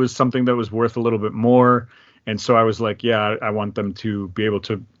 maybe it was something that was worth a little bit more. And so I was like, yeah, I want them to be able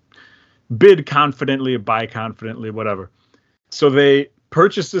to bid confidently, buy confidently, whatever. So they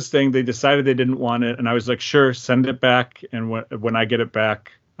purchased this thing. They decided they didn't want it. And I was like, sure, send it back. And when I get it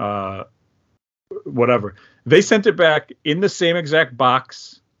back, whatever. They sent it back in the same exact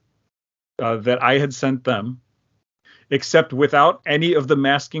box that I had sent them, except without any of the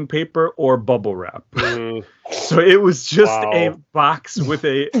masking paper or bubble wrap. So it was just a box with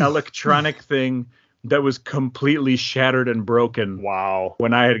a electronic thing that was completely shattered and broken.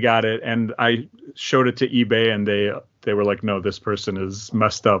 When I had got it, and I showed it to eBay, and they were like, no, this person is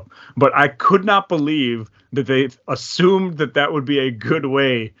messed up. But I could not believe that they assumed that would be a good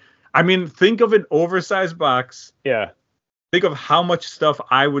way. I mean, think of an oversized box. Yeah. Think of how much stuff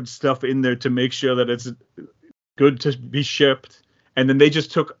I would stuff in there to make sure that it's good to be shipped. and then they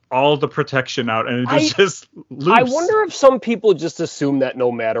just took all the protection out, and it was just loose. I wonder if some people just assume that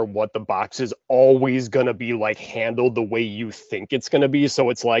no matter what, the box is always going to be like handled the way you think it's going to be. So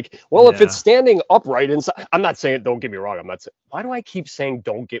it's like, well, if it's standing upright inside, I'm not saying, don't get me wrong. I'm not saying, why do I keep saying,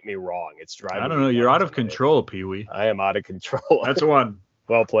 don't get me wrong? It's driving. I don't know. You're out of control, Pee-wee. I am out of control. That's one.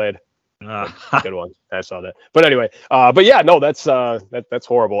 Well played. Good one. I saw that. But anyway, but yeah, no, that's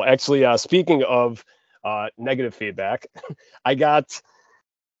horrible. Actually, speaking of negative feedback, I got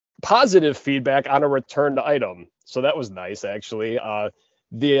positive feedback on a returned item. So that was nice, actually. A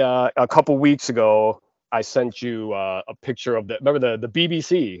couple weeks ago, I sent you a picture of remember the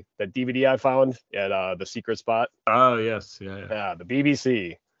BBC, that DVD I found at the secret spot? Oh, yes. Yeah. Yeah, the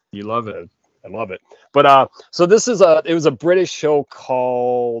BBC. You love it. I love it. But so this is it was a British show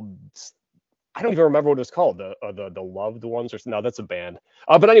called, I don't even remember what it was called. The Loved Ones, or no, that's a band.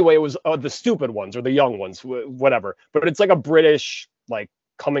 But anyway, it was the Stupid Ones or the Young Ones, whatever. But it's like a British like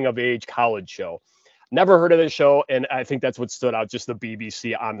coming of age college show. Never heard of this show, and I think that's what stood out. Just the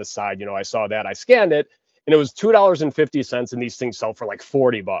BBC on the side. You know, I saw that, I scanned it, and it was $2.50, and these things sell for like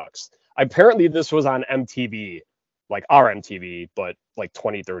 $40. Apparently, this was on MTV. Like our MTV, but like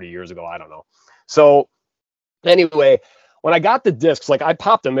 20, 30 years ago. I don't know. So anyway, when I got the discs, like I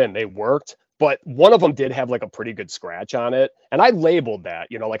popped them in, they worked, but one of them did have like a pretty good scratch on it. And I labeled that,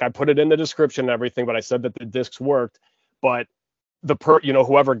 you know, like I put it in the description and everything, but I said that the discs worked. But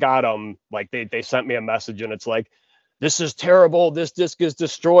whoever got them, like they sent me a message and it's like, this is terrible. This disc is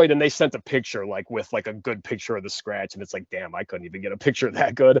destroyed. And they sent a picture like with like a good picture of the scratch. And it's like, damn, I couldn't even get a picture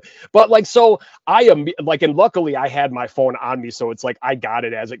that good. But like, so I am like, and luckily I had my phone on me. So it's like, I got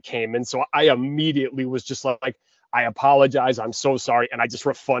it as it came in. So I immediately was just like, I apologize. I'm so sorry. And I just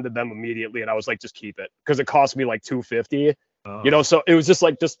refunded them immediately. And I was like, just keep it. Cause it cost me like $2.50, you know? So it was just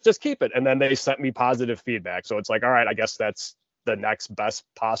like, just keep it. And then they sent me positive feedback. So it's like, all right, I guess that's the next best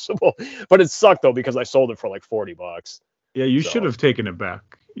possible. But it sucked though, because I sold it for like $40. Yeah, you should have taken it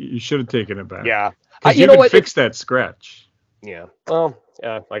back. You should have taken it back. Yeah, because you could fix that scratch. Yeah. Well,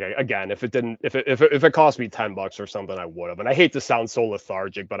 yeah. Like again, if it cost me $10 or something, I would have. And I hate to sound so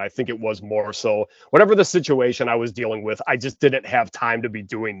lethargic, but I think it was more so whatever the situation I was dealing with, I just didn't have time to be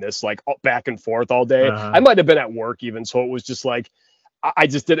doing this like back and forth all day. I might have been at work even, so it was just like I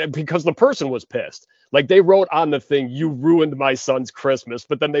just did it because the person was pissed. Like they wrote on the thing, "You ruined my son's Christmas,"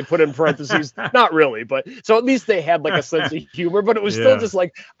 but then they put in parentheses, not really, but so at least they had like a sense of humor, but it was still just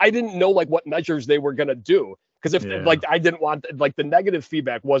like, I didn't know like what measures they were going to do. Because if like I didn't want like the negative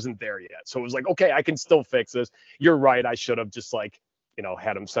feedback wasn't there yet. So it was like, okay, I can still fix this. You're right. I should have just like, you know,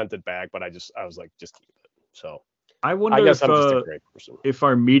 had him sent it back, but I was like, just keep it. So I wonder guess I'm just a great person. If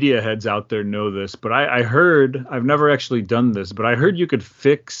our media heads out there know this, but I heard, I've never actually done this, but I heard you could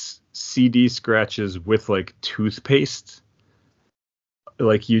fix CD scratches with like toothpaste.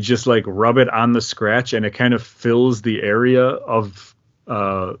 Like you just like rub it on the scratch and it kind of fills the area of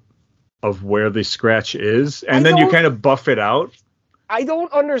where the scratch is. And then you kind of buff it out. I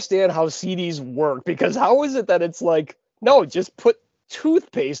don't understand how CDs work, because how is it that it's like, no, just put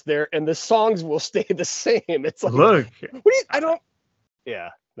toothpaste there and the songs will stay the same. It's like, look, we're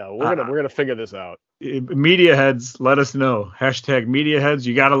gonna figure this out. Media heads, let us know. Hashtag media heads,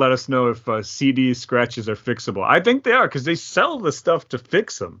 you gotta let us know if CD scratches are fixable. I think they are, because they sell the stuff to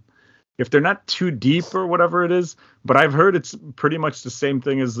fix them if they're not too deep or whatever it is. But I've heard it's pretty much the same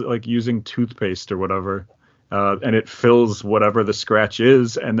thing as like using toothpaste or whatever, and it fills whatever the scratch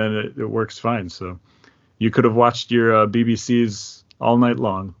is, and then it works fine. So you could have watched your BBCs all night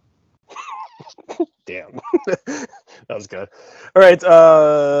long. Damn. That was good. All right.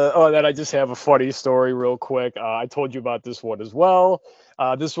 And then I just have a funny story real quick. I told you about this one as well.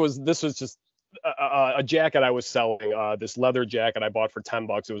 This was just a jacket I was selling, this leather jacket I bought for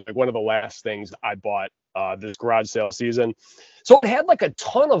 $10. It was like one of the last things I bought this garage sale season. So it had like a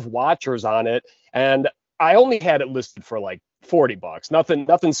ton of watchers on it, and I only had it listed for like $40.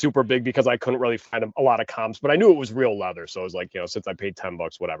 Nothing super big, because I couldn't really find a lot of comps, but I knew it was real leather. So I was like, you know, since I paid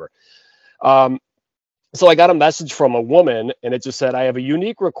 $10, whatever. So I got a message from a woman, and it just said, "I have a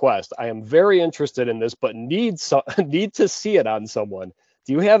unique request. I am very interested in this, but need to see it on someone.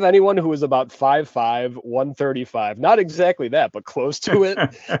 Do you have anyone who is about 5'5", 135? Not exactly that, but close to it.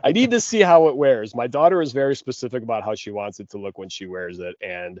 I need to see how it wears. My daughter is very specific about how she wants it to look when she wears it,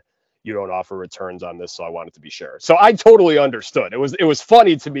 and you don't offer returns on this, so I wanted to be sure." So I totally understood. It was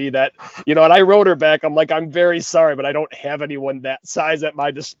funny to me that, you know, and I wrote her back. I'm like, "I'm very sorry, but I don't have anyone that size at my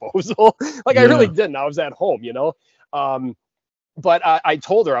disposal." Like, I really didn't. I was at home, you know. But I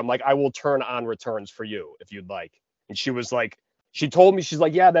told her, I'm like, "I will turn on returns for you if you'd like." And she was like, she told me, she's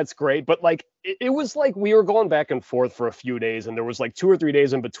like, yeah, that's great. But like, it was like we were going back and forth for a few days, and there was like 2 or 3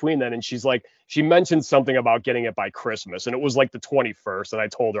 days in between then. And she's like, she mentioned something about getting it by Christmas, and it was like the 21st. And I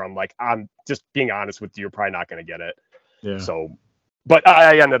told her, I'm like, I'm just being honest with you, you're probably not going to get it. Yeah. So, but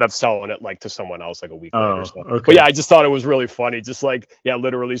I ended up selling it like to someone else like a week later. So. Okay. But yeah, I just thought it was really funny. Just like, yeah,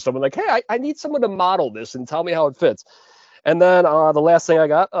 literally someone like, hey, I need someone to model this and tell me how it fits. And then the last thing I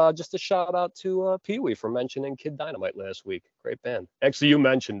got, just a shout out to Pee Wee for mentioning Kid Dynamite last week. Great band. Actually, you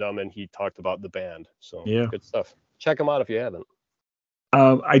mentioned them and he talked about the band. So yeah, good stuff. Check them out if you haven't.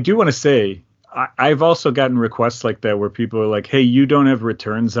 I do want to say, I've also gotten requests like that where people are like, hey, you don't have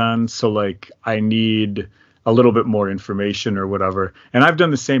returns on, so like I need a little bit more information or whatever. And I've done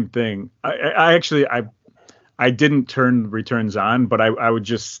the same thing. I actually didn't turn returns on, but I would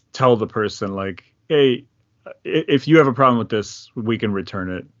just tell the person like, hey, if you have a problem with this, we can return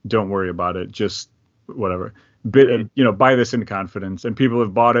it. Don't worry about it. Just whatever. Buy this in confidence. And people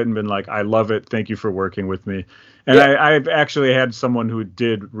have bought it and been like, I love it. Thank you for working with me. And I've actually had someone who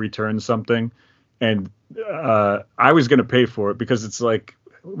did return something, and I was going to pay for it because it's like,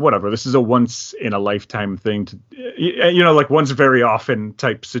 whatever. This is a once in a lifetime thing like once very often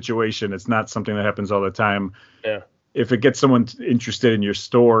type situation. It's not something that happens all the time. Yeah. If it gets someone interested in your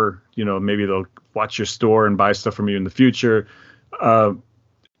store, maybe they'll watch your store and buy stuff from you in the future.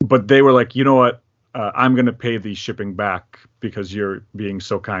 But they were like, you know what? I'm going to pay the shipping back because you're being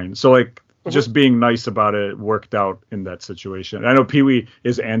so kind. So like just being nice about it worked out in that situation. I know Pee Wee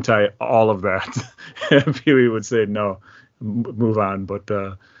is anti all of that. Pee Wee would say, no, move on. But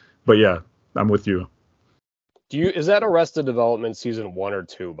yeah, I'm with you. Is that Arrested Development season 1 or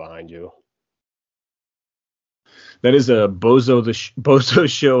 2 behind you? That is a Bozo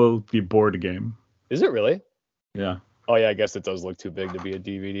Show, the board game. Is it really? Yeah. Oh yeah, I guess it does look too big to be a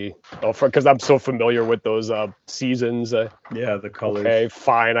DVD. Oh, because I'm so familiar with those seasons. Yeah, the colors. Okay,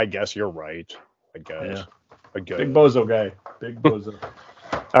 fine. I guess you're right. I guess. Yeah. Big Bozo guy. Big Bozo.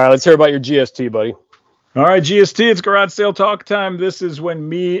 All right, let's hear about your GST, buddy. All right, GST, it's garage sale talk time. This is when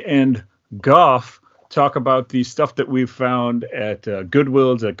me and Goff talk about the stuff that we've found at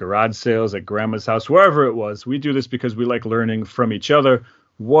Goodwill's, at garage sales, at Grandma's house, wherever it was. We do this because we like learning from each other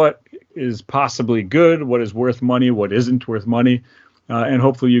what is possibly good, what is worth money, what isn't worth money. And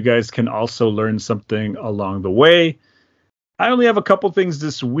hopefully you guys can also learn something along the way. I only have a couple things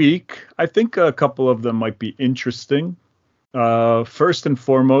this week. I think a couple of them might be interesting. First and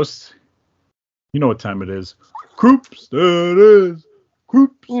foremost, you know what time it is. Croops, there it is.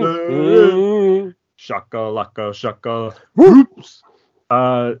 Croops, there it is. Shaka, laka, shaka. Croops.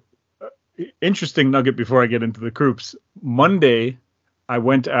 Interesting nugget before I get into the Croops. Monday, I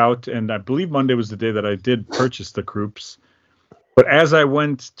went out, and I believe Monday was the day that I did purchase the Croops. But as I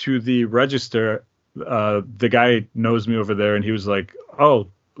went to the register, the guy knows me over there, and he was like, oh,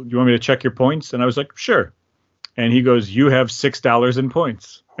 you want me to check your points? And I was like, sure. And he goes, you have $6 in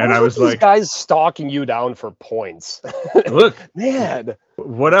points. And I was like, these guys stalking you down for points. Look, man,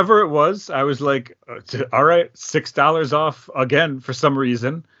 whatever it was, I was like, all right, $6 off again for some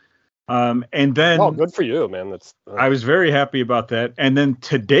reason. And then good for you, man. That's I was very happy about that. And then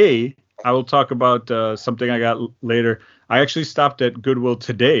today, I will talk about something I got later. I actually stopped at Goodwill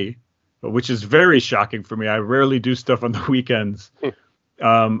today, which is very shocking for me. I rarely do stuff on the weekends.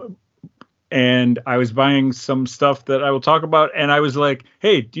 And I was buying some stuff that I will talk about. And I was like,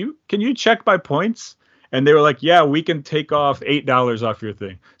 hey, can you check my points? And they were like, yeah, we can take off $8 off your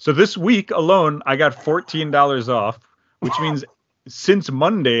thing. So this week alone, I got $14 off, which means since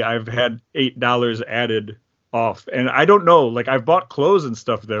Monday, I've had $8 added off. And I don't know, like I've bought clothes and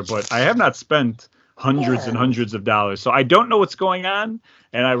stuff there, but I have not spent hundreds and hundreds of dollars. So I don't know what's going on.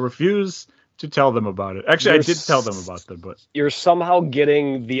 And I refuse to tell them about it. Actually, I did tell them about that, but you're somehow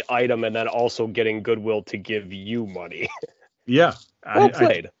getting the item and then also getting Goodwill to give you money. Yeah. Well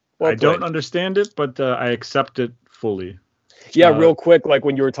played. I don't understand it, but I accept it fully. Yeah, real quick, like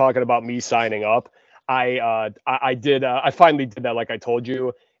when you were talking about me signing up, I finally did that like I told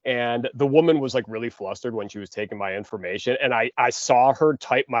you. And the woman was like really flustered when she was taking my information. And I saw her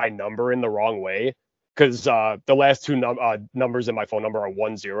type my number in the wrong way because the last two numbers in my phone number are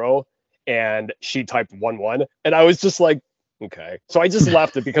 10. And she typed 11, and I was just like, okay. So I just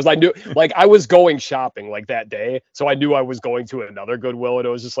left it because I knew, like, I was going shopping like that day, so I knew I was going to another Goodwill, and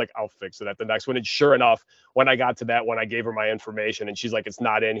it was just like, I'll fix it at the next one. And sure enough, when I got to that one, I gave her my information, and she's like, it's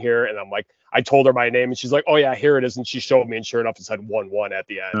not in here. And I'm like, I told her my name, and she's like, oh yeah, here it is. And she showed me, and sure enough, it said 11 at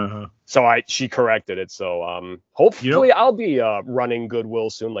the end. So she corrected it. So hopefully I'll be running Goodwill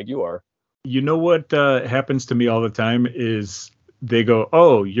soon, like you are. You know what happens to me all the time is, they go,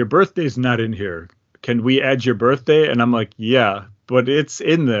 oh, your birthday's not in here. can we add your birthday? And I'm like, yeah, but it's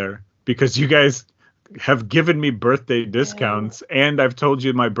in there because you guys have given me birthday discounts and I've told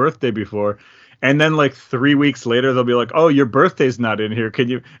you my birthday before. And then like 3 weeks later, they'll be like, oh, your birthday's not in here. Can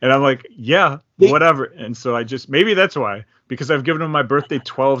you? And I'm like, yeah, whatever. And so maybe that's why, because I've given them my birthday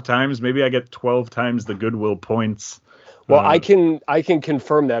 12 times. Maybe I get 12 times the Goodwill points. Well, I can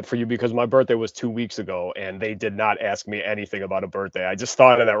confirm that for you because my birthday was 2 weeks ago and they did not ask me anything about a birthday. I just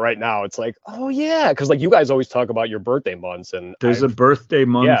thought of that right now. It's like, oh yeah, because like you guys always talk about your birthday months, and there's a birthday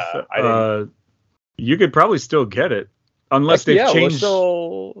month. Yeah, you could probably still get it unless they've changed.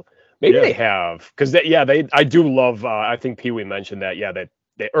 Maybe they have, because I do love. I think Pee Wee mentioned that. Yeah,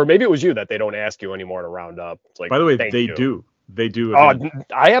 or maybe it was you that they don't ask you anymore to round up. It's like, by the way, they do. They do.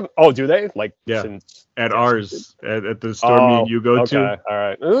 I have. Oh, do they? Like, yeah. At ours, at the store me and you go to. All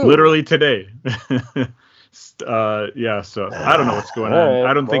right. Literally today. Yeah. So I don't know what's going on. Right,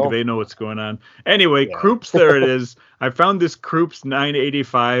 I don't think they know what's going on. Anyway, Krups. There it is. I found this Krups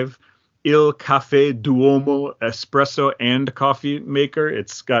 985 Il Caffè Duomo espresso and coffee maker.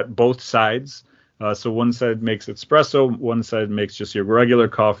 It's got both sides. So one side makes espresso, one side makes just your regular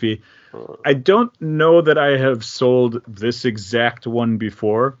coffee. I don't know that I have sold this exact one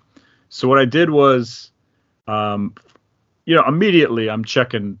before. So what I did was, immediately I'm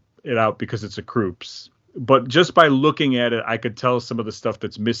checking it out because it's a Krups. But just by looking at it, I could tell some of the stuff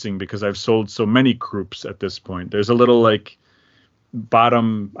that's missing because I've sold so many Krups at this point. There's a little like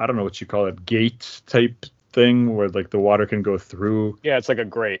bottom, I don't know what you call it, gate type thing where like the water can go through. Yeah, it's like a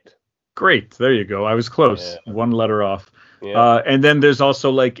grate. Great. There you go. I was close. Yeah. One letter off. Yeah. And then there's also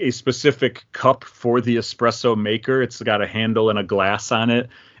like a specific cup for the espresso maker. It's got a handle and a glass on it.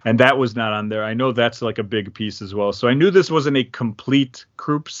 And that was not on there. I know that's like a big piece as well. So I knew this wasn't a complete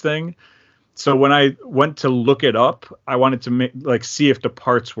Krups thing. So when I went to look it up, I wanted to see if the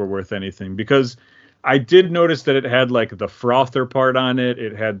parts were worth anything, because I did notice that it had like the frother part on it.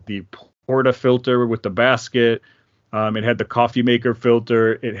 It had the portafilter with the basket. It had the coffee maker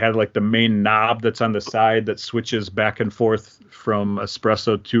filter. It had like the main knob that's on the side that switches back and forth from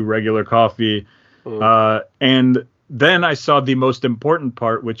espresso to regular coffee. And then I saw the most important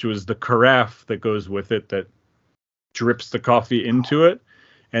part, which was the carafe that goes with it that drips the coffee into it.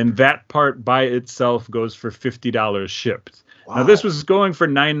 And that part by itself goes for $50 shipped. Wow. Now, this was going for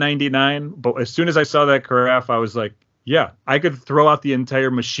 $9.99, but as soon as I saw that carafe, I was like, yeah, I could throw out the entire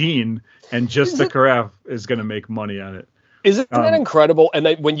machine and just the carafe is going to make money on it. Isn't that incredible? And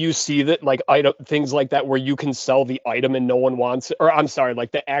then when you see that, like things like that, where you can sell the item and no one wants it, or I'm sorry,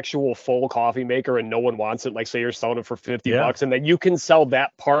 like the actual full coffee maker and no one wants it. Like say you're selling it for $50 and then you can sell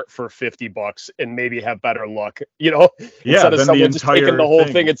that part for $50 and maybe have better luck, instead of someone just taking the whole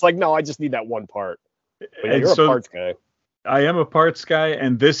thing. It's like, no, I just need that one part. But yeah, you're a parts guy. I am a parts guy,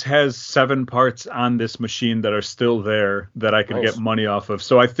 and this has 7 parts on this machine that are still there that I can get money off of.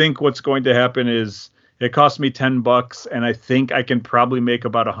 So I think what's going to happen is it cost me $10, and I think I can probably make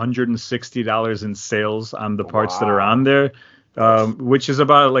about $160 in sales on the parts that are on there, which is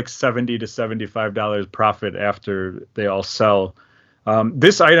about like $70 to $75 profit after they all sell.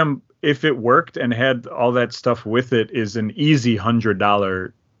 This item, if it worked and had all that stuff with it, is an easy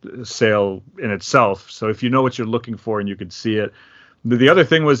 $100 sale in itself. So if you know what you're looking for and you could see it. The other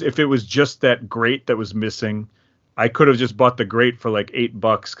thing was, if it was just that grate that was missing, I could have just bought the grate for like $8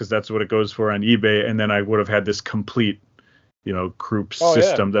 because that's what it goes for on eBay, and then I would have had this complete, Krups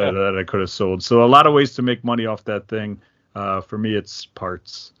system that I could have sold. So a lot of ways to make money off that thing. For me, it's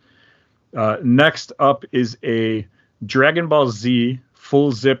parts. Next up is a Dragon Ball Z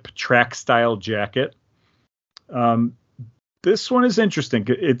full zip track style jacket. This one is interesting.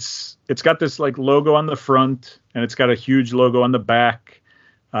 It's got this like logo on the front, and it's got a huge logo on the back.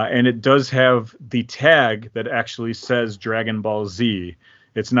 And it does have the tag that actually says Dragon Ball Z.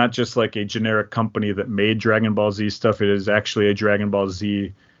 It's not just like a generic company that made Dragon Ball Z stuff. It is actually a Dragon Ball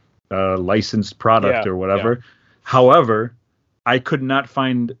Z licensed product or whatever. Yeah. However, I could not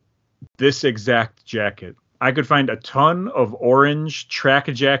find this exact jacket. I could find a ton of orange track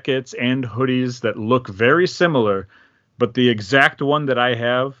jackets and hoodies that look very similar, but the exact one that I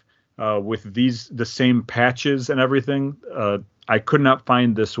have with the same patches and everything, I could not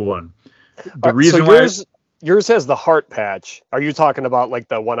find this one. The reason why yours has the heart patch. Are you talking about like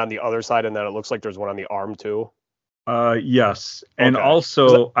the one on the other side, and then it looks like there's one on the arm too? Yes, and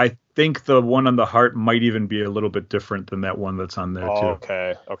also I think the one on the heart might even be a little bit different than that one that's on there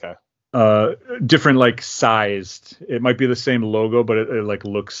too. Okay. Different like sized. It might be the same logo, but it like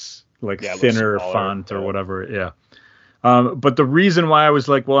looks like thinner font or whatever. Yeah. But the reason why I was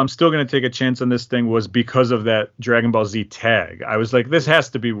like, well, I'm still going to take a chance on this thing was because of that Dragon Ball Z tag. I was like, this has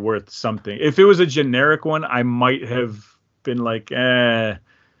to be worth something. If it was a generic one, I might have been like,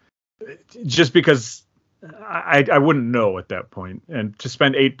 just because I wouldn't know at that point. And to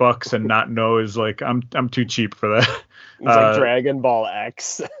spend $8 and not know is like, I'm too cheap for that. It's like Dragon Ball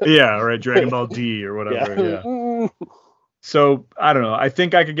X. Yeah, right. Dragon Ball D or whatever. Yeah. So I don't know. I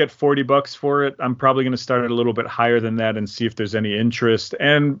think I could get $40 for it. I'm probably going to start it a little bit higher than that and see if there's any interest.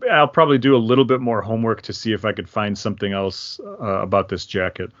 And I'll probably do a little bit more homework to see if I could find something else about this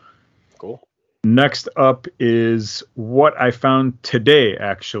jacket. Cool. Next up is what I found today,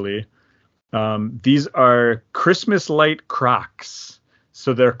 actually. These are Christmas light Crocs.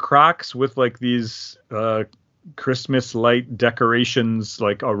 So they're Crocs with like these Christmas light decorations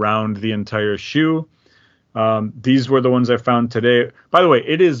like around the entire shoe. These were the ones I found today. By the way,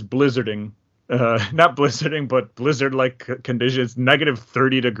 it is blizzarding, not blizzarding, but blizzard-like conditions. Negative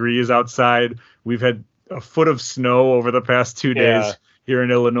 30 degrees outside. We've had a foot of snow over the past 2 days here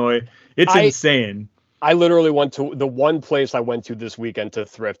in Illinois. It's insane. I literally went to the one place I went to this weekend to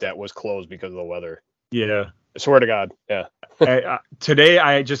thrift at was closed because of the weather. Yeah. I swear to God. Yeah. Today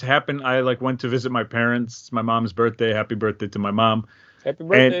I just happened. I went to visit my parents. It's my mom's birthday. Happy birthday to my mom. Happy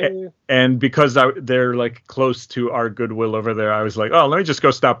birthday. And because they're like close to our Goodwill over there, I was like, oh, let me just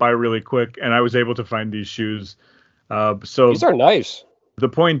go stop by really quick. And I was able to find these shoes. So these are nice. The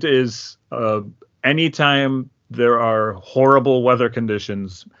point is, anytime there are horrible weather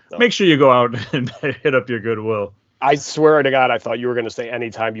conditions, make sure you go out and hit up your Goodwill. I swear to God, I thought you were going to say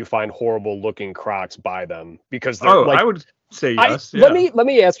anytime you find horrible looking Crocs, buy them because they're I would say yes. Let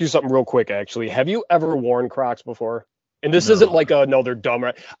me ask you something real quick. Actually, have you ever worn Crocs before? And this isn't like no, they're dumb.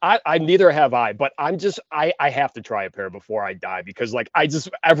 Right? I neither have I, but I have to try a pair before I die because like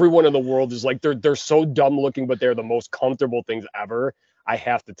everyone in the world is like they're so dumb looking, but they're the most comfortable things ever. I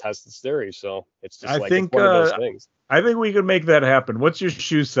have to test this theory, so it's just it's one of those things. I think we could make that happen. What's your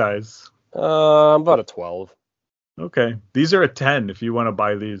shoe size? I'm about a 12. Okay, these are a 10 if you want to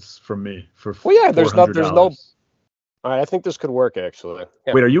buy these from me for. Well, yeah, there's no. All right, I think this could work actually.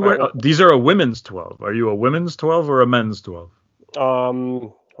 Yeah. Wait, are you wearing? These are a women's 12. Are you a women's 12 or a men's 12?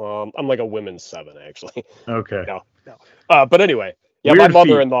 I'm like a women's 7 actually. Okay. No. But anyway, yeah, my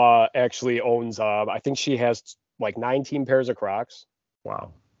mother-in-law actually owns. I think she has like 19 pairs of Crocs.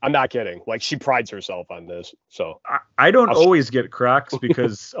 Wow. I'm not kidding. Like she prides herself on this. So I don't always get Crocs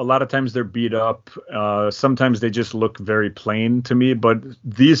because a lot of times they're beat up. Sometimes they just look very plain to me, but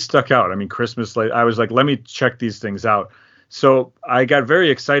these stuck out. I mean, Christmas light. I was like, let me check these things out. So I got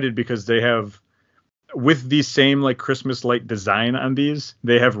very excited because they have, with the same like Christmas light design on these,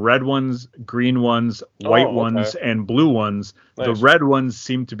 they have red ones, green ones, white ones, and blue ones. Nice. The red ones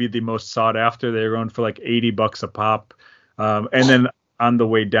seem to be the most sought after. They're going for like $80 a pop. And then on the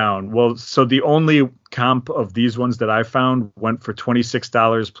way down. Well, so the only comp of these ones that I found went for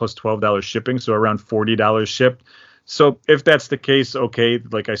 $26 plus $12 shipping, so around $40 shipped. So if that's the case, okay,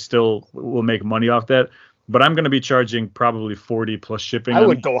 like I still will make money off that, but I'm going to be charging probably 40 plus shipping. I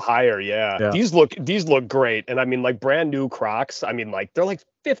would go higher, yeah. These look great, and I mean like brand new Crocs. I mean like they're like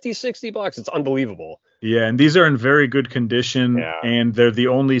 $50-$60. It's unbelievable. Yeah, and these are in very good condition, and they're the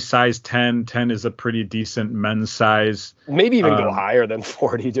only size 10. 10 is a pretty decent men's size. Maybe even go higher than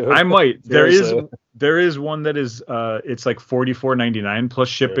 40, dude. I might. There is one that is it's like $44.99 plus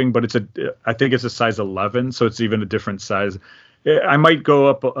shipping, but I think it's a size 11, so it's even a different size. I might go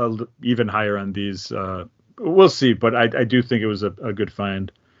up even higher on these. We'll see, but I do think it was a good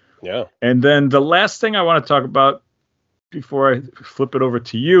find. Yeah. And then the last thing I want to talk about before I flip it over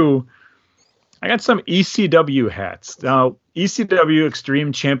to you, I got some ECW hats. Now, ECW,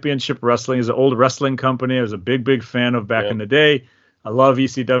 Extreme Championship Wrestling, is an old wrestling company I was a big fan of back in the day. I love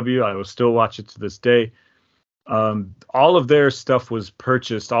ECW. I will still watch it to this day. All of their stuff was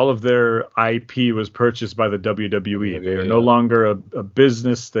purchased. All of their IP was purchased by the WWE. They are no longer a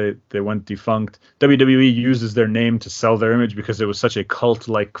business. They went defunct. WWE uses their name to sell their image because it was such a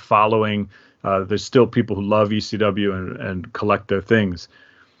cult-like following. There's still people who love ECW and collect their things.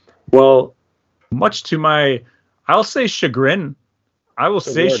 Well, much to my, I'll say chagrin. I will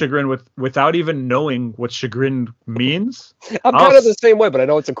say chagrin without even knowing what chagrin means. I'm kind of the same way, but I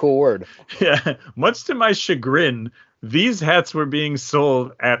know it's a cool word. Yeah. Much to my chagrin, these hats were being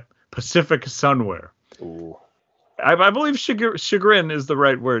sold at Pacific Sunwear. Ooh. I believe chagrin is the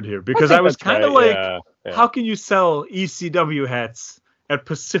right word here because I was kind of how can you sell ECW hats at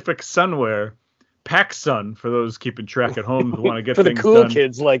Pacific Sunwear? PacSun, for those keeping track at home who want to get for things the cool done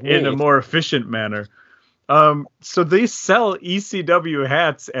kids like me in a more efficient manner. So they sell ECW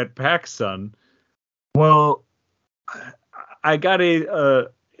hats at PacSun. Well, I got a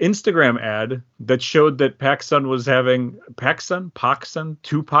Instagram ad that showed that PacSun was having PacSun.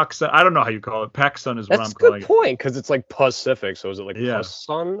 I don't know how you call it. PacSun is what That's I'm a good calling it. point, because it's like Pacific. So is it like Yeah.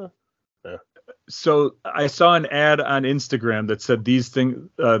 Sun? Yeah. So I saw an ad on Instagram that said these things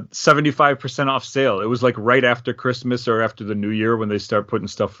 75% off sale. It was like right after Christmas or after the New Year when they start putting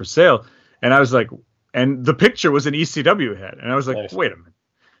stuff for sale. And I was like, and the picture was an ECW hat. And I was like, Nice. wait a minute.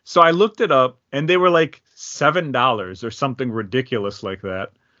 So I looked it up and they were like $7 or something ridiculous like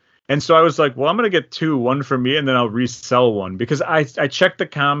that. And so I was like, well, I'm going to get two, one for me, and then I'll resell one because I checked the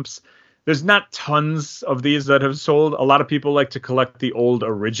comps. There's not tons of these that have sold. A lot of people like to collect the old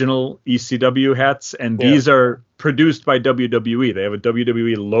original ECW hats, and these are produced by WWE. They have a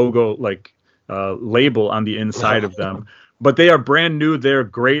WWE logo, like label on the inside of them, but they are brand new. They're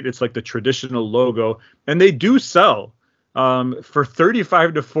great. It's like the traditional logo, and they do sell for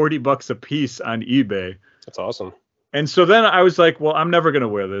 35 to 40 bucks a piece on eBay. That's awesome. And so then I was like, well, I'm never going to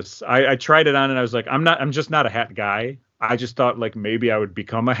wear this. I tried it on and I was like, I'm just not a hat guy. I just thought like maybe I would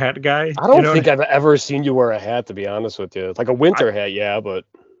become a hat guy. I don't think I've ever seen you wear a hat, to be honest with you. It's like a winter hat, yeah, but.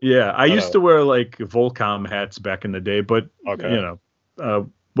 Yeah, I used to wear like Volcom hats back in the day, but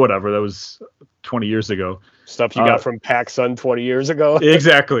whatever. That was 20 years ago. Stuff you got from PacSun 20 years ago.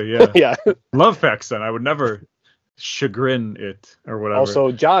 Exactly, yeah. Yeah. Love PacSun. I would never chagrin it or whatever.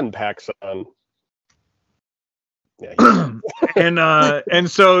 Also, John PacSun. Yeah,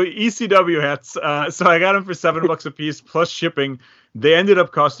 and so ECW hats. So I got them for $7 a piece plus shipping. They ended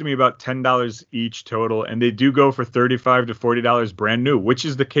up costing me about $10 each total, and they do go for $35 to $40 brand new, which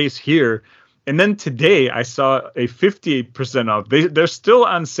is the case here. And then today I saw a 58% off. They're still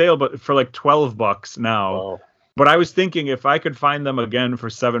on sale, but for like $12 now. wow. But I was thinking if I could find them again for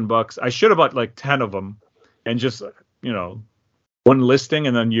 $7, I should have bought like 10 of them, and just one listing,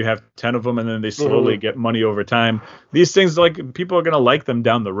 and then you have 10 of them, and then they slowly get money over time. These things, like, people are gonna like them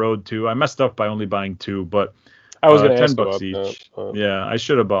down the road too. I messed up by only buying two, but I was gonna ask $10 each. Yeah, I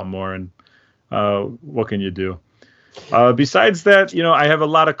should have bought more. And what can you do? Besides that, I have a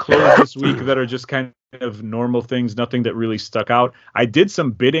lot of clothes this week that are just kind of normal things, nothing that really stuck out. I did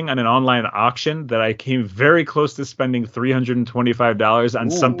some bidding on an online auction that I came very close to spending $325 on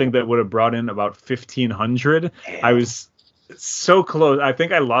something that would have brought in about $1,500. I was so close. I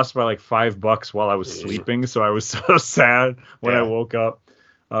think I lost by like $5 while I was sleeping, so I was so sad when I woke up.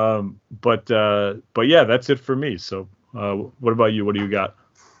 But yeah, that's it for me. So what about you? What do you got?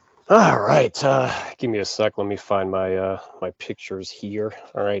 All right, give me a sec. Let me find my my pictures here.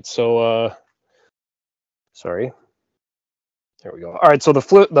 All right, so sorry. There we go. All right, so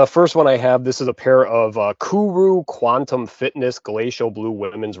the first one I have, this is a pair of Kuru Quantum Fitness Glacial Blue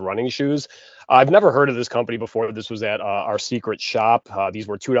women's running shoes. I've never heard of this company before. This was at our secret shop. These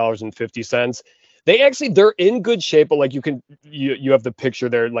were $2.50. They're in good shape, but like you have the picture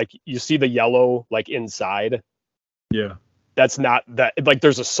there, like you see the yellow like inside. Yeah. That's not that, like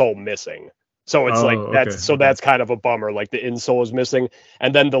there's a sole missing. So it's that's kind of a bummer. Like the insole is missing.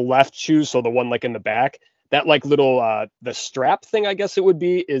 And then the left shoe, so the one like in the back, that like little the strap thing, I guess it would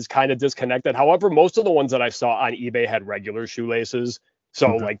be, is kind of disconnected. However, most of the ones that I saw on eBay had regular shoelaces.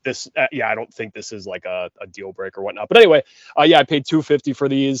 So like this, I don't think this is like a deal breaker or whatnot. But anyway, I paid $250 for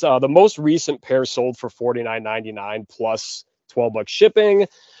these. The most recent pair sold for $49.99 plus $12 shipping.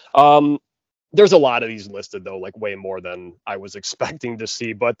 There's a lot of these listed though, like way more than I was expecting to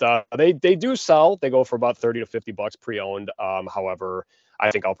see. But they do sell. They go for about $30 to $50 pre-owned. However, I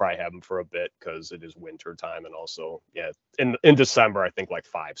think I'll probably have them for a bit because it is winter time, and also in December I think like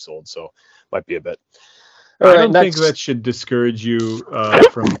 5 sold, so might be a bit. I don't think that should discourage you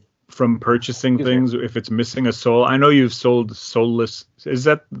from purchasing things if it's missing a sole. I know you've sold soulless. Is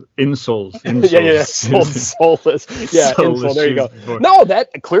that insoles? Yeah, sold soulless. Yeah, insole. There you go. Before. No,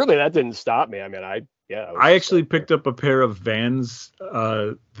 that didn't stop me. I mean, I actually picked up a pair of Vans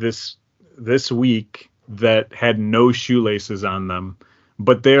this week that had no shoelaces on them,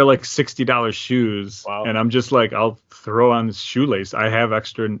 but they're like $60 shoes. Wow. And I'm just like, I'll throw on shoelace. I have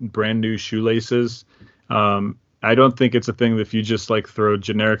extra brand new shoelaces. I don't think it's a thing that if you just like throw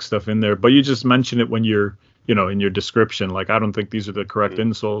generic stuff in there, but you just mention it when you're, in your description. Like, I don't think these are the correct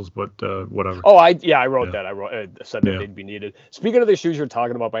insoles, but whatever. Oh, I wrote that. I said that they'd be needed. Speaking of the shoes you're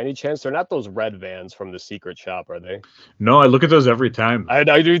talking about, by any chance, they're not those red Vans from the secret shop, are they? No, I look at those every time. I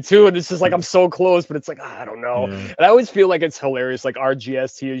do too, and it's just like I'm so close, but it's like I don't know. Yeah. And I always feel like it's hilarious. Like our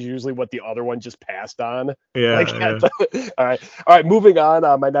GST is usually what the other one just passed on. Yeah. All right. Moving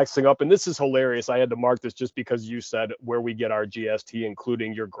on. My next thing up, and this is hilarious. I had to mark this just because you said where we get our GST,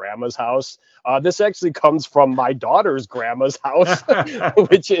 including your grandma's house. This actually comes from my daughter's grandma's house,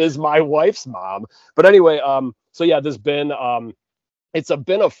 which is my wife's mom. But anyway, So yeah, this bin, it's a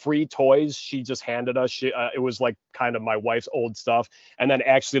bin of free toys she just handed us. It was like kind of my wife's old stuff. And then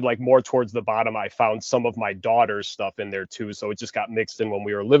actually like more towards the bottom, I found some of my daughter's stuff in there too. So it just got mixed in when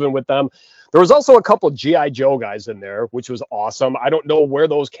we were living with them. There was also a couple G.I. Joe guys in there, which was awesome. I don't know where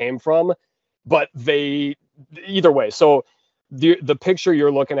those came from, but either way. So the picture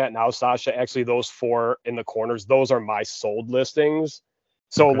you're looking at now, Sasha, actually those 4 in the corners, those are my sold listings.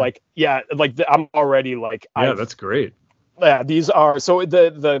 So Okay. like, yeah, like I'm already like, yeah, that's great. Yeah, these are so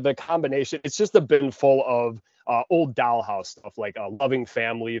the combination. It's just a bin full of old dollhouse stuff like Loving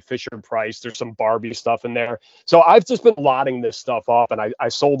Family, Fisher Price. There's some Barbie stuff in there. So I've just been lotting this stuff up, and I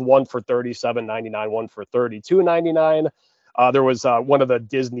sold one for $37.99, one for $32.99. There was one of the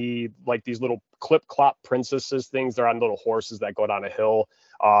Disney, like these little clip clop princesses things. They're on little horses that go down a hill.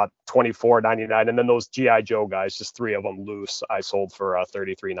 $24.99, and then those GI Joe guys, just 3 of them loose, I sold for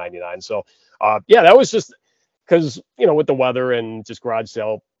 $33.99. So yeah, that was just because, you know, with the weather and just garage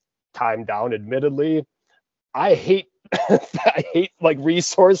sale time down, admittedly, I hate I hate like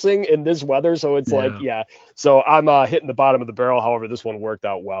resourcing in this weather. So it's like, yeah. So I'm hitting the bottom of the barrel. However, this one worked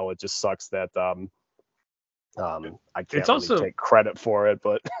out well. It just sucks that I can't really take credit for it,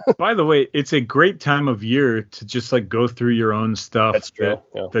 but by the way, it's a great time of year to just like go through your own stuff. That's true.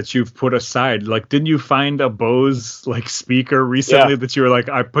 That you've put aside. Like, didn't you find a Bose like speaker recently that you were like,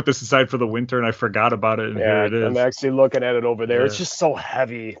 I put this aside for the winter and I forgot about it, and here it is. I'm actually looking at it over there. It's just so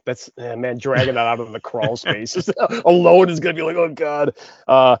heavy. That's man, dragging that out of the crawl space alone is gonna be like, oh god.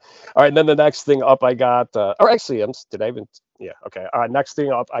 All right, and then the next thing up I got, or actually, did I even? Yeah. Okay. Next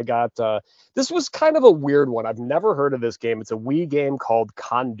thing up, I got, this was kind of a weird one. I've never heard of this game. It's a Wii game called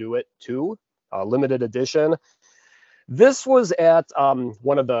Conduit 2, limited edition. This was at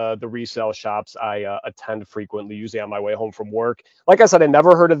one of the resale shops I attend frequently, usually on my way home from work. Like I said, I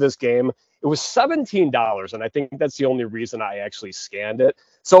never heard of this game. It was $17, and I think that's the only reason I actually scanned it.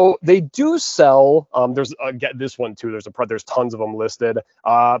 So they do sell. There's get this one too. There's tons of them listed,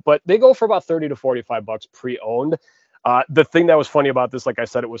 but they go for about $30 to $45 pre-owned. The thing that was funny about this, like I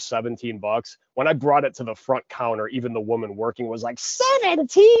said, it was $17. When I brought it to the front counter, even the woman working was like,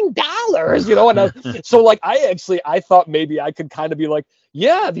 $17, you know? And so like, I thought maybe I could kind of be like,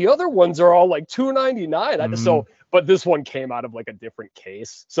 yeah, the other ones are all like $2.99. So, but this one came out of like a different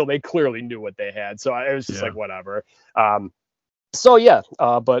case. So they clearly knew what they had. So it was just like, whatever. So yeah,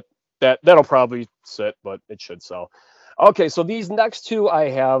 but that'll probably sit, but it should sell. Okay, so these next 2 I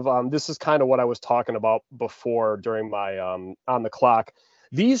have, this is kind of what I was talking about before during my on the clock.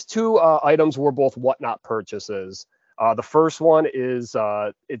 These 2 items were both whatnot purchases. The first one is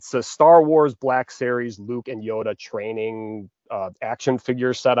it's a Star Wars Black Series Luke and Yoda training action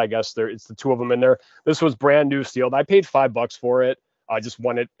figure set. I guess it's the 2 of them in there. This was brand new sealed. I paid $5 for it. I just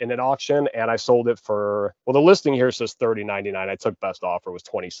won it in an auction, and I sold it for, well, the listing here says $30.99. I took best offer, it was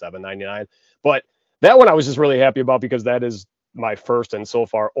 $27.99. But that one I was just really happy about because that is my first and so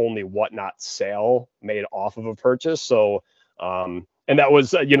far only whatnot sale made off of a purchase. So, and that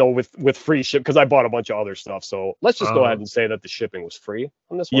was, with free ship, because I bought a bunch of other stuff. So let's just go ahead and say that the shipping was free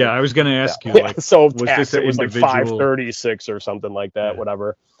on this one. Yeah, I was going to ask you. Like, so tax, it was like $5.36 or something like that,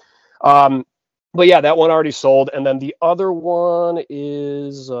 whatever. But yeah, that one already sold. And then the other one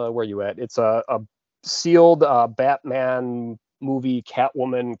is, where you at? It's a sealed Batman movie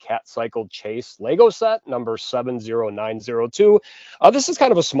Catwoman Cat Cycle Chase Lego set number 70902. This is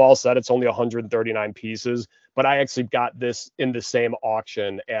kind of a small set. It's only 139 pieces, but I actually got this in the same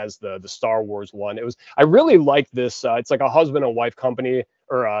auction as the Star Wars one. I really like this. It's like a husband and wife company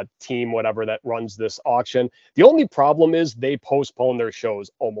or a team, whatever, that runs this auction. The only problem is they postpone their shows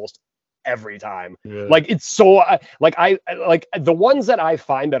almost every time. Like, it's so I like the ones that I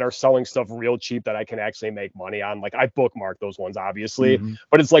find that are selling stuff real cheap that I can actually make money on. Like, I bookmark those ones, obviously,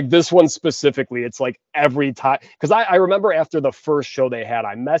 but it's like this one specifically, it's like every time, because I remember after the first show they had,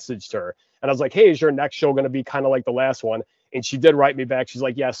 I messaged her and I was like, hey, is your next show going to be kind of like the last one? And she did write me back. She's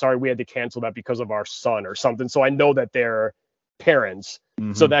like, yeah, sorry, we had to cancel that because of our son or something. So I know that they're parents,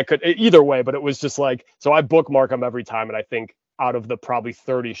 so that could either way, but it was just like, so I bookmark them every time, and I think out of the probably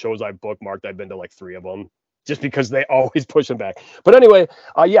 30 shows I've bookmarked, I've been to like 3 of them just because they always push them back. But anyway,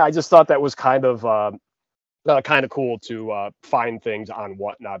 yeah, I just thought that was kind of cool to find things on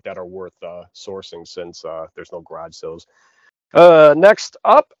whatnot that are worth sourcing, since there's no garage sales. Next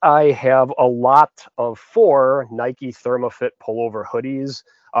up, I have a lot of 4 Nike Thermofit pullover hoodies.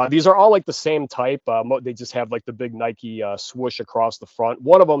 These are all like the same type. They just have like the big Nike swoosh across the front.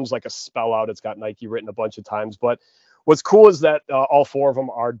 One of them is like a spell out. It's got Nike written a bunch of times, but what's cool is that all 4 of them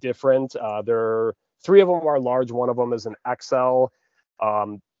are different. 3 of them are large. One of them is an XL.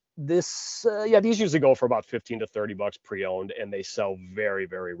 these usually go for about 15 to 30 bucks pre-owned, and they sell very,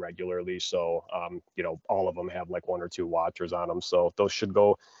 very regularly. So, all of them have like one or two watchers on them. So those should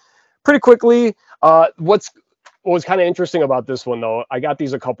go pretty quickly. What was kind of interesting about this one, though, I got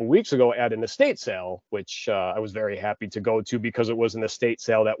these a couple weeks ago at an estate sale, which I was very happy to go to because it was an estate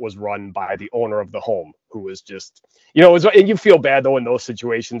sale that was run by the owner of the home, who was just, and you feel bad though in those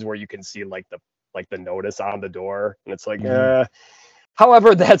situations where you can see like the notice on the door, and it's like,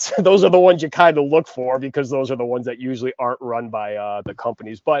 however, those are the ones you kind of look for because those are the ones that usually aren't run by the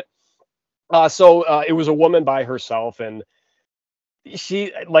companies. But so it was a woman by herself, and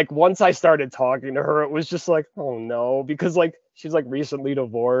she, like, once I started talking to her, it was just like, oh no, because like she's like recently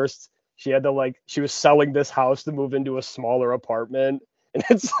divorced. She was selling this house to move into a smaller apartment. And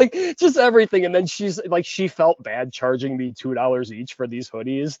it's like just everything. And then she's like, she felt bad charging me $2 each for these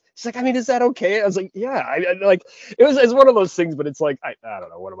hoodies. She's like, I mean, is that okay? I was like, yeah. I like it's one of those things, but it's like, I don't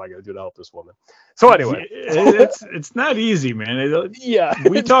know, what am I gonna do to help this woman? So anyway, it's not easy, man. Yeah,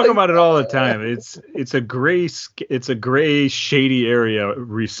 we talk about it all the time. It's a gray, shady area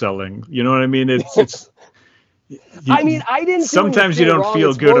reselling. You know what I mean? It's. I mean, I didn't. Sometimes you don't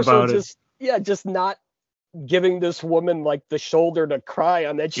feel good about it. Just not giving this woman like the shoulder to cry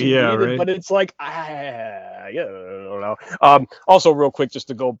on that she needed, right. But it's like, I don't know. Also, real quick, just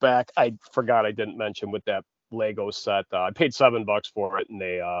to go back, I forgot I didn't mention with that Lego set, I paid $7 for it, and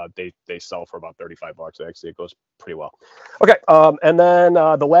they sell for about $35. Actually, it goes pretty well. Okay, and then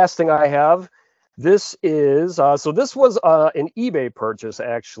the last thing I have, this is this was an eBay purchase.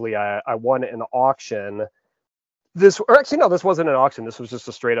 Actually, I won an auction. This wasn't an auction. This was just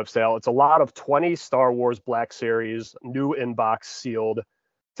a straight up sale. It's a lot of 20 Star Wars Black Series, new inbox sealed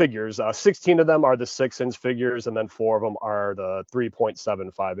figures. 16 of them are the 6-inch figures, and then 4 of them are the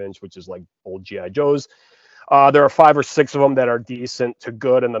 3.75-inch, which is like old G.I. Joes. There are 5 or 6 of them that are decent to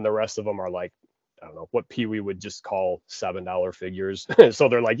good, and then the rest of them are like, I don't know, what Pee Wee would just call $7 figures. So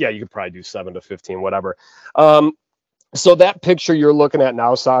they're like, yeah, you could probably do 7 to 15, whatever. So that picture you're looking at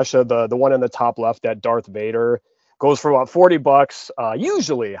now, Sasha, the one in the top left, that Darth Vader, goes for about $40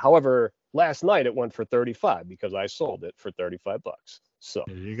 usually. However, last night it went for $35 because I sold it for $35. So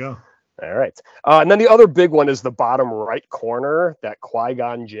there you go. All right. And then the other big one is the bottom right corner, that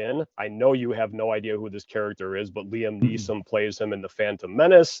Qui-Gon Jinn. I know you have no idea who this character is, but Liam Neeson plays him in The Phantom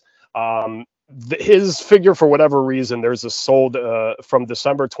Menace. His figure, for whatever reason, there's a sold from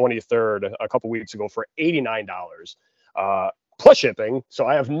December 23rd, a couple weeks ago, for $89. Plus shipping, so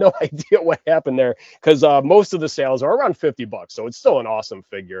I have no idea what happened there, because most of the sales are around $50, so it's still an awesome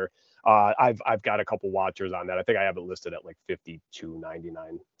figure. I've got a couple watchers on that. I think I have it listed at like $52.99,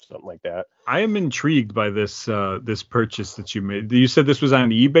 something like that. I am intrigued by this purchase that you made. You said this was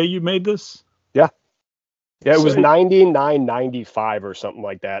on eBay. You made this? Yeah, it was $99.95 or something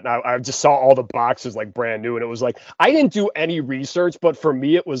like that. And I just saw all the boxes like brand new, and it was like, I didn't do any research, but for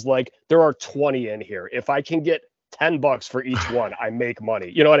me it was like, there are 20 in here. If I can get $10 for each one, I make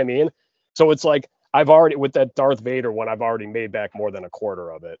money. You know what I mean? So it's like, I've already, with that Darth Vader one, I've already made back more than a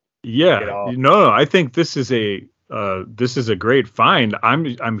quarter of it. Yeah. No, I think this is a great find.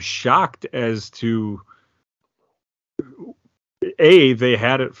 I'm shocked as to A, they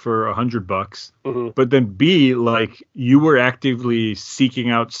had it for $100, but then B, like, you were actively seeking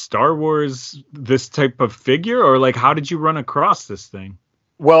out Star Wars, this type of figure, or like, how did you run across this thing?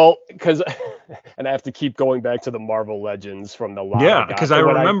 Well, because, and I have to keep going back to the Marvel Legends from the lot. Yeah, because I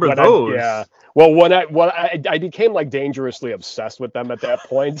remember those. Well, when I became like dangerously obsessed with them at that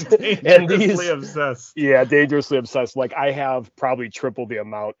point. Dangerously obsessed. Yeah, dangerously obsessed. Like, I have probably triple the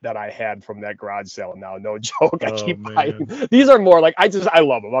amount that I had from that garage sale now. No joke. I keep buying. These are more like, I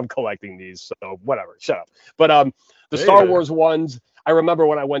love them. I'm collecting these. So whatever. Shut up. But the Star Wars ones, I remember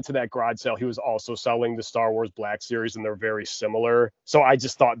when I went to that garage sale, he was also selling the Star Wars Black Series, and they're very similar. So I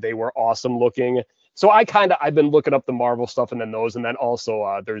just thought they were awesome looking. So I've been looking up the Marvel stuff, and then those, and then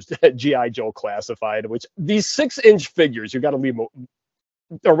also there's G.I. Joe Classified, which these 6-inch figures, you got to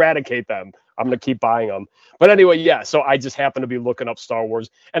eradicate them. I'm going to keep buying them. But anyway, yeah, so I just happen to be looking up Star Wars,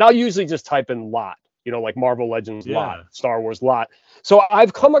 and I'll usually just type in lot, like Marvel Legends lot, Star Wars lot. So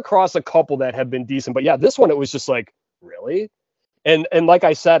I've come across a couple that have been decent, but yeah, this one, it was just like, really? And like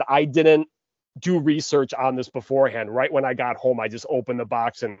I said, I didn't do research on this beforehand. Right when I got home, I just opened the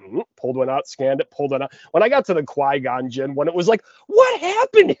box and pulled one out, scanned it, pulled it out. When I got to the Qui-Gon Jinn one, it was like, what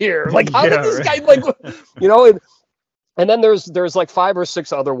happened here? Like, how did this guy, like, and then there's like 5 or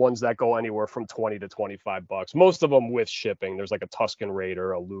 6 other ones that go anywhere from $20 to $25. Most of them with shipping. There's like a Tusken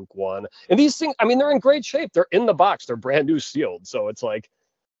Raider, a Luke one. And these things, I mean, they're in great shape. They're in the box. They're brand new sealed. So it's like,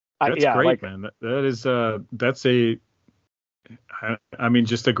 that's great, man. That is, I mean,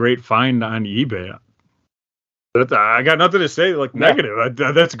 just a great find on eBay. But I got nothing to say like negative.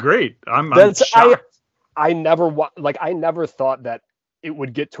 That's great. I'm shocked. I never I never thought that it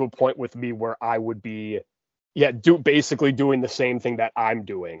would get to a point with me where I would be basically doing the same thing that I'm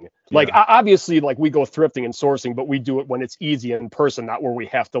doing. Like obviously like we go thrifting and sourcing, but we do it when it's easy in person, not where we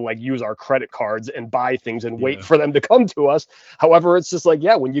have to like use our credit cards and buy things and wait for them to come to us. However, it's just like,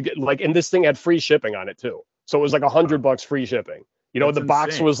 when you get like, and this thing had free shipping on it too. So it was like $100 free shipping. You know, the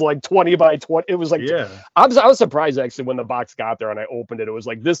box was like 20 by 20. It was like, I was surprised actually when the box got there and I opened it. It was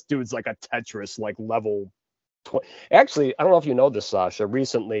like, this dude's like a Tetris, like level 20. Actually, I don't know if you know this, Sasha.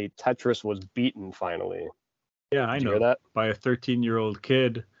 Recently, Tetris was beaten finally. Yeah, I know that by a 13-year-old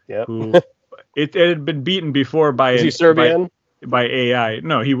kid who it had been beaten before by Is he Serbian? By AI.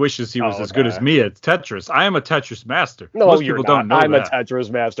 No, he wishes he was as good as me at Tetris. I am a Tetris master. No, most people don't know I'm that. a Tetris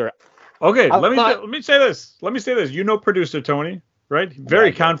master. Okay, let me say this. You know, producer Tony, right?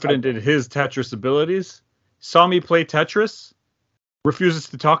 Very confident in his Tetris abilities. Saw me play Tetris, refuses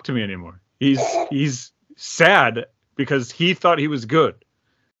to talk to me anymore. He's sad because he thought he was good,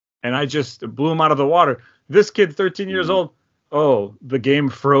 and I just blew him out of the water. This kid, 13 years old. Oh, the game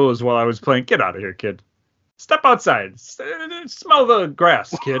froze while I was playing. Get out of here, kid. Step outside. Smell the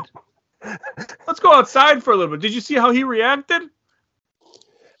grass, kid. Let's go outside for a little bit. Did you see how he reacted?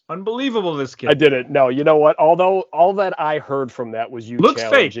 Unbelievable, this kid. I didn't. No, you know what? Although all that I heard from that was you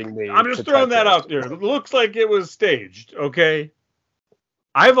challenging me. I'm just throwing that out there. It looks like it was staged, okay?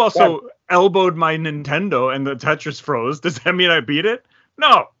 I've also elbowed my Nintendo and the Tetris froze. Does that mean I beat it?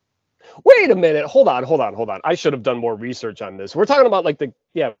 No. Wait a minute. Hold on. I should have done more research on this. We're talking about like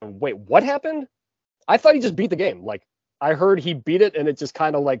wait, what happened? I thought he just beat the game. Like, I heard he beat it and it just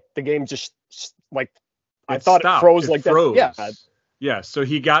kind of like the game just like, I thought it froze like that. Yeah. Yeah. So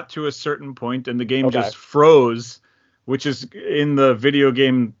he got to a certain point and the game just froze, which is in the video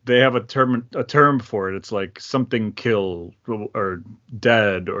game. They have a term for it. It's like something kill or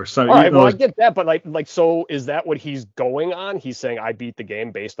dead or something. All right. Well, I get that. But like, so is that what he's going on? He's saying I beat the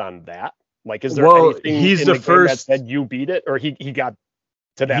game based on that. Like, is there anything he's in the game first that said you beat it, or he got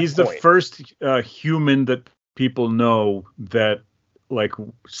to that He's point? The first human that people know that like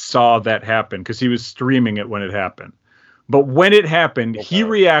saw that happen because he was streaming it when it happened. But when it happened, he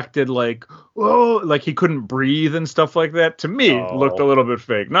reacted like, oh, like he couldn't breathe and stuff like that. To me, looked a little bit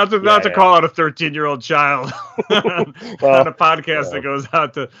fake. Not to call out a 13-year-old child on a podcast that goes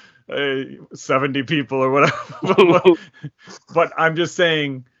out to 70 people or whatever. But I'm just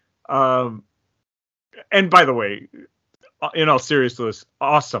saying, and by the way, in all seriousness,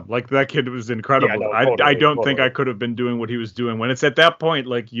 awesome. Like that kid was incredible. Yeah, no, I don't think I could have been doing what he was doing when it's at that point.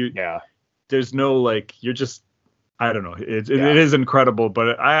 Like there's no like, you're just, I don't know. It is incredible,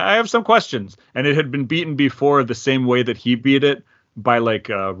 but I have some questions. And it had been beaten before the same way that he beat it by like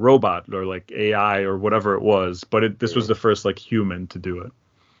a robot or like AI or whatever it was. But this was the first like human to do it.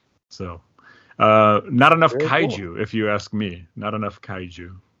 So not enough kaiju, if you ask me. Not enough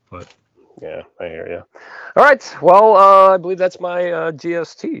kaiju, but. Yeah, I hear you. All right. Well, I believe that's my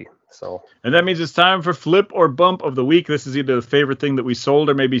GST. So. And that means it's time for Flip or Bump of the Week. This is either the favorite thing that we sold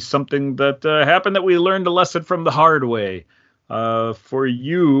or maybe something that happened that we learned a lesson from the hard way. For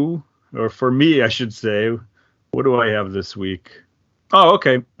you, or for me, I should say, what do I have this week? Oh,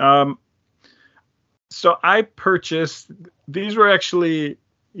 okay. So I purchased, these were actually,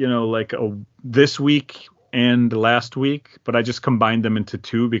 like this week and last week, but I just combined them into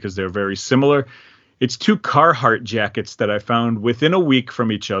two because they're very similar. It's two Carhartt jackets that I found within a week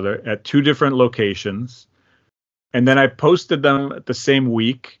from each other at two different locations. And then I posted them the same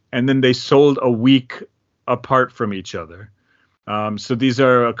week, and then they sold a week apart from each other. So these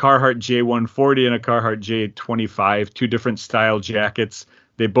are a Carhartt J140 and a Carhartt J25, two different style jackets.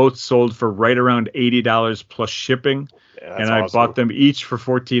 They both sold for right around $80 plus shipping. Yeah, and I bought them each for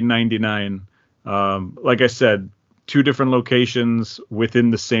 $14.99. Like I said, two different locations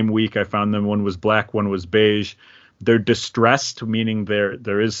within the same week. I found them. One was black, one was beige. They're distressed, meaning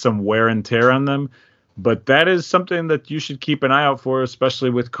there is some wear and tear on them. But that is something that you should keep an eye out for,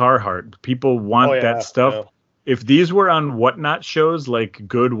 especially with Carhartt. People want that stuff. Yeah. If these were on Whatnot shows, like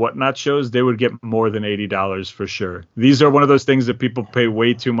good Whatnot shows, they would get more than $80 for sure. These are one of those things that people pay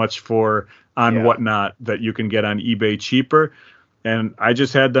way too much for on Whatnot that you can get on eBay cheaper. And I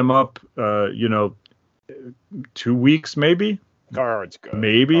just had them up, 2 weeks maybe. Carhartt's good.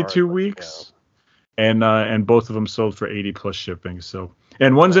 Maybe 2 weeks. Yeah. And both of them sold for 80 plus shipping. So,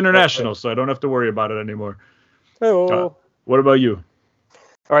 and one's international, so I don't have to worry about it anymore. Hello. What about you?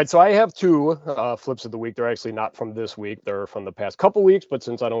 All right, so I have two flips of the week. They're actually not from this week. They're from the past couple weeks, but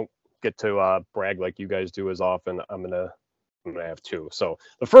since I don't get to brag like you guys do as often, I'm going to I'm gonna have two. So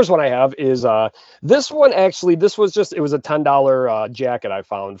the first one I have is this one. Actually, it was a $10 jacket I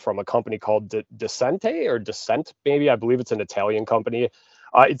found from a company called Decente or Descent, maybe. I believe it's an Italian company.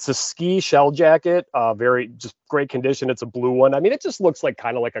 It's a ski shell jacket, very just great condition. It's a blue one. I mean, it just looks like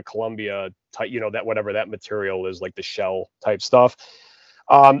kind of like a Columbia type, that whatever that material is, like the shell type stuff.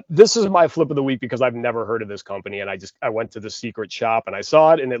 This is my flip of the week because I've never heard of this company, and I went to the secret shop and I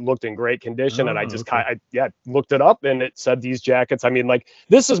saw it and it looked in great condition, and I just looked it up and it said these jackets. I mean, like,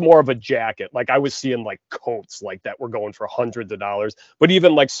 this is more of a jacket. Like, I was seeing like coats like that were going for hundreds of dollars, but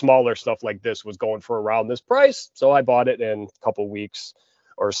even like smaller stuff like this was going for around this price. So I bought it in a couple weeks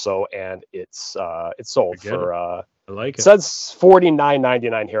or so, and it's sold for I like it. It says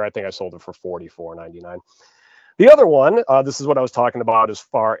 $49.99 here. I think I sold it for $44.99. The other one, this is what I was talking about as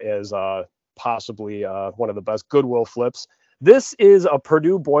far as possibly one of the best Goodwill flips. This is a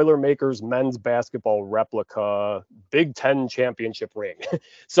Purdue Boilermakers men's basketball replica Big Ten championship ring.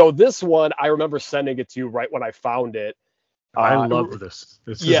 So this one, I remember sending it to you right when I found it. I love this.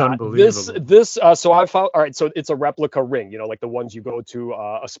 This is unbelievable. So I found, all right, so it's a replica ring, like the ones you go to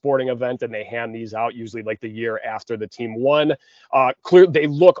a sporting event and they hand these out usually like the year after the team won. They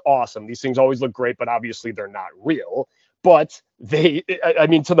look awesome. These things always look great, but obviously they're not real. But I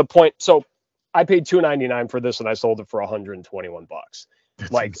mean, to the point. So I paid $2.99 for this and I sold it for $121.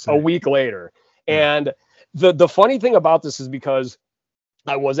 That's like insane. A week later. And the funny thing about this is because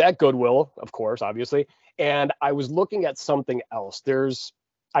I was at Goodwill, of course, obviously, and I was looking at something else. It's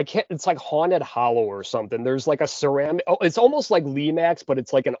like Haunted Hollow or something. There's like a ceramic, it's almost like Lemax, but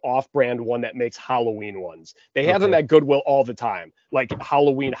it's like an off-brand one that makes Halloween ones. They have them at Goodwill all the time, like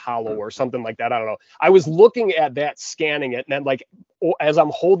Halloween Hollow or something like that. I don't know. I was looking at that, scanning it, and then like, as I'm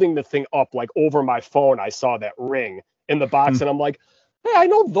holding the thing up, like over my phone, I saw that ring in the box, and I'm like, hey, I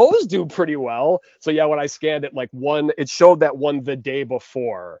know those do pretty well. So yeah, when I scanned it, like it showed that one the day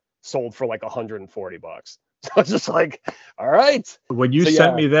before sold for like $140. So I was just like, all right. When you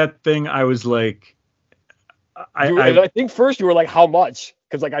sent me that thing, I was like, I think first you were like, how much?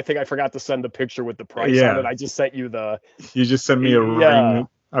 Because like I think I forgot to send the picture with the price on it. I just sent you You just sent me a ring.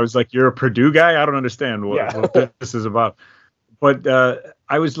 I was like, you're a Purdue guy? I don't understand what this is about. But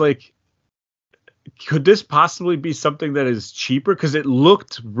I was like, could this possibly be something that is cheaper? Because it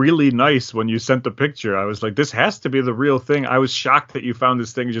looked really nice when you sent the picture. I was like, this has to be the real thing. I was shocked that you found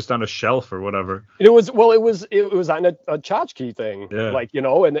this thing just on a shelf or whatever. It was on a tchotchke thing, like,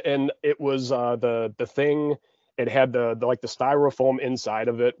 and it was the thing. It had the like the styrofoam inside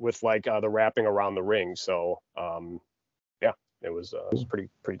of it with like the wrapping around the ring. So it was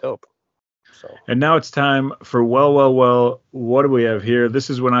pretty dope. So. And now it's time for well, what do we have here? This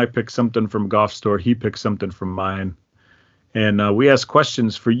is when I pick something from Golf Store. He picks something from mine. And we ask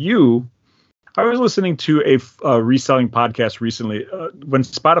questions for you. I was listening to a reselling podcast recently. When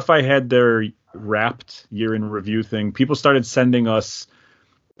Spotify had their Wrapped year in review thing, people started sending us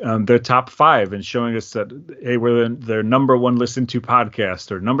their top 5 and showing us that, hey, we're their number 1 listened to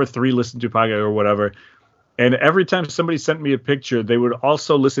podcast or number 3 listened to podcast or whatever. And every time somebody sent me a picture, they would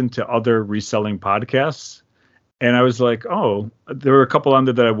also listen to other reselling podcasts. And I was like, oh, there were a couple on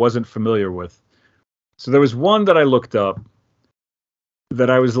there that I wasn't familiar with. So there was one that I looked up that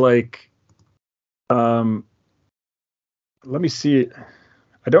I was like, let me see.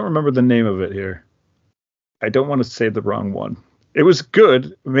 I don't remember the name of it here. I don't want to say the wrong one. It was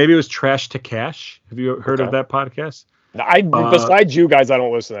good. Maybe it was Trash to Cash. Have you heard of that podcast? Besides you guys, I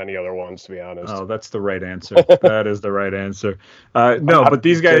don't listen to any other ones, to be honest. Oh, that's the right answer. That is the right answer. No, but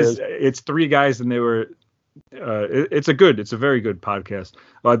these guys, it's 3 guys, and they were. It's a very good podcast.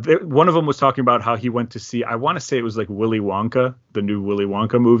 One of them was talking about how he went to see. I want to say it was like Willy Wonka, the new Willy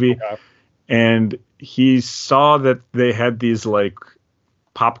Wonka movie, and he saw that they had these like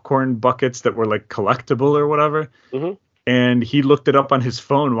popcorn buckets that were like collectible or whatever, and he looked it up on his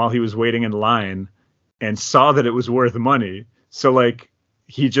phone while he was waiting in line. And saw that it was worth money. So like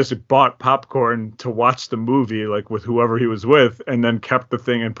he just bought popcorn to watch the movie, like with whoever he was with, and then kept the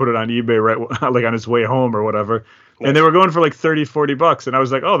thing and put it on eBay right like on his way home or whatever. Nice. And they were going for like $30-$40. And I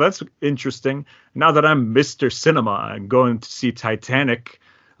was like, oh, that's interesting. Now that I'm Mr. Cinema, I'm going to see Titanic,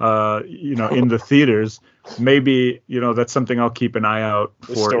 in the theaters. Maybe, that's something I'll keep an eye out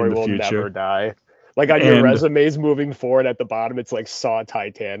for in the future. The story will never die. Like on your resumes moving forward at the bottom, it's like saw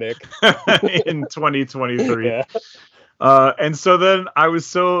Titanic in 2023. And so then I was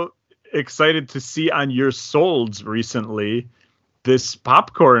so excited to see on your solds recently this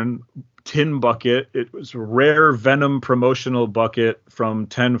popcorn tin bucket. It was Rare Venom promotional bucket from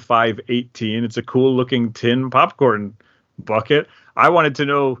 10/5/18. It's a cool looking tin popcorn bucket. I wanted to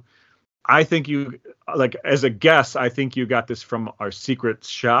know I think you, like, as a guess, I think you got this from our secret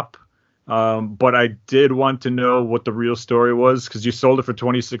shop. But I did want to know what the real story was, because you sold it for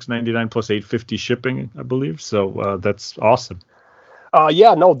 $26.99 plus $8.50 shipping, I believe. So that's awesome.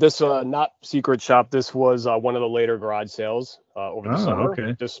 Yeah, no, this not secret shop. This was one of the later garage sales over the summer.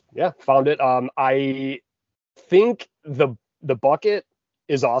 Okay. Just found it. I think the bucket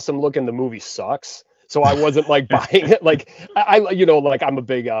is awesome looking. The movie sucks. So I wasn't like buying it. Like like I'm a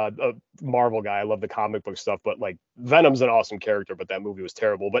big Marvel guy. I love the comic book stuff, but like Venom's an awesome character, but that movie was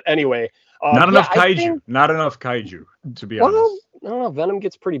terrible. But anyway, not enough kaiju. Not enough kaiju, to be honest. I don't know. Venom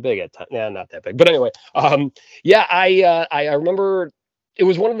gets pretty big at times. Yeah, not that big. But anyway, yeah, I remember it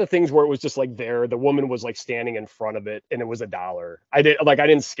was one of the things where it was just like there. The woman was like standing in front of it, and it was $1. I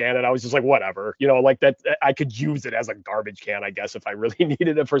didn't scan it. I was just like, whatever, like that. I could use it as a garbage can, I guess, if I really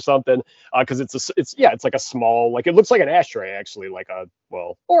needed it for something. Because it's like a small, like it looks like an ashtray actually, like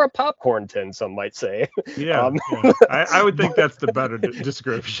or a popcorn tin, some might say. Yeah, I would think that's the better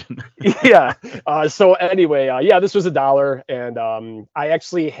description. Yeah. So anyway, yeah, this was $1, and I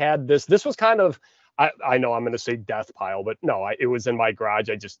actually had this. This was kind of. I know I'm going to say death pile, but no, it was in my garage.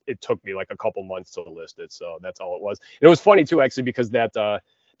 It took me like a couple months to list it. So that's all it was. And it was funny too, actually, because that,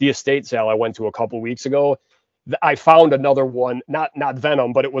 the estate sale I went to a couple weeks ago, I found another one, not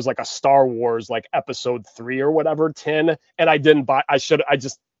Venom, but it was like a Star Wars, like episode 3 or whatever tin. And I didn't buy, I should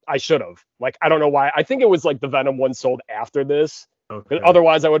have, like, I don't know why. I think it was like the Venom one sold after this. Okay.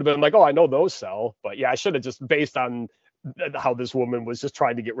 Otherwise I would have been like, oh, I know those sell, but yeah, I should have just based on how this woman was just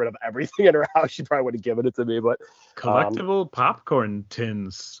trying to get rid of everything in her house. She probably would have given it to me, but collectible popcorn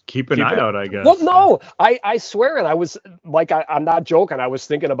tins. Keep an eye out, I guess. Well, no, I swear it. I was like, I'm not joking. I was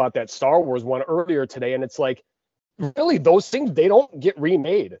thinking about that Star Wars one earlier today, and it's like, really, those things, they don't get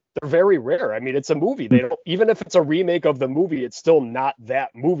remade. They're very rare. I mean, it's a movie. They don't, even if it's a remake of the movie, it's still not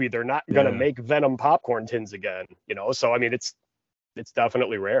that movie. They're not gonna make Venom popcorn tins again, So I mean, it's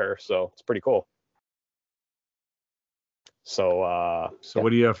definitely rare. So it's pretty cool. So what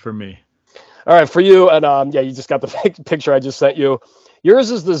do you have for me? All right, for you, and you just got the picture I just sent you.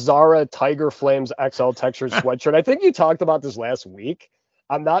 Yours is the Zara Tiger Flames XL textured sweatshirt. I think you talked about this last week.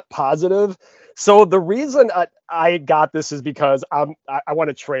 I'm not positive. So the reason I got this is because I want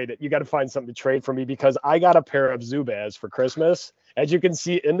to trade it. You got to find something to trade for me, because I got a pair of Zubaz for Christmas. As you can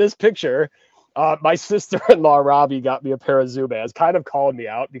see in this picture, my sister-in-law Robbie got me a pair of Zubaz. Kind of called me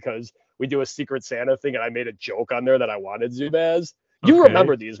out because we do a Secret Santa thing, and I made a joke on there that I wanted Zubaz. You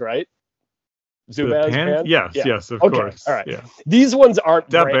remember these, right? Zubaz pants? Yes, of course. All right. Yeah. These ones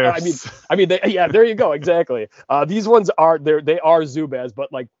aren't great. I mean, there you go. Exactly. These ones they are Zubaz,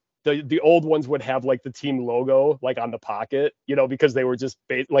 but like the old ones would have like the team logo like on the pocket, because they were just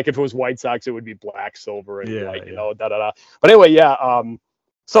like if it was White Sox, it would be black, silver, and white, But anyway,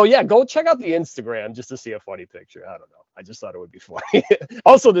 so yeah, go check out the Instagram just to see a funny picture. I don't know. I just thought it would be funny.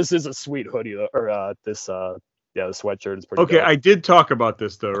 Also, this is a sweet hoodie, or the sweatshirt is pretty dope. I did talk about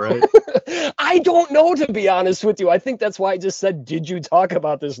this though, right? I don't know, to be honest with you. I think that's why I just said, did you talk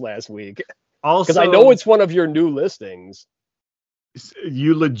about this last week? Also, because I know it's one of your new listings.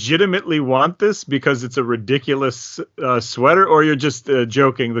 You legitimately want this because it's a ridiculous sweater, or you're just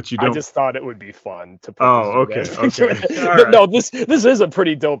joking that you don't? I just thought it would be fun to put. Okay. Right. No, this is a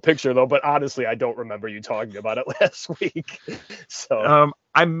pretty dope picture though. But honestly, I don't remember you talking about it last week. So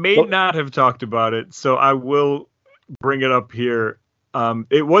I may not have talked about it, so I will bring it up here.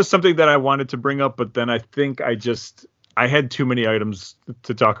 It was something that I wanted to bring up, but then I think I had too many items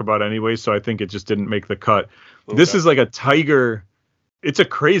to talk about anyway, so I think it just didn't make the cut. Okay. This is like a tiger. It's a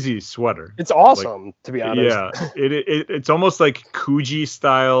crazy sweater. It's awesome, to be honest. Yeah, it's almost like Kuji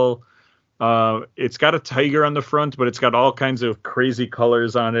style. It's got a tiger on the front, but it's got all kinds of crazy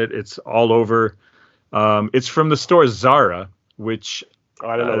colors on it. It's all over. It's from the store Zara, which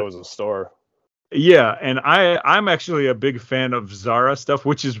I didn't know there was a store. Yeah, and I'm actually a big fan of Zara stuff,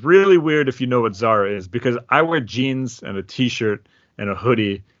 which is really weird if you know what Zara is, because I wear jeans and a t-shirt and a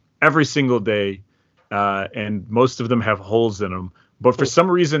hoodie every single day, and most of them have holes in them. But for some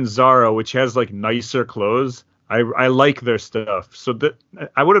reason, Zara, which has like nicer clothes, I like their stuff. So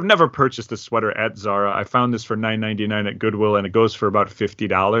I would have never purchased a sweater at Zara. I found this for $9.99 at Goodwill, and it goes for about $50.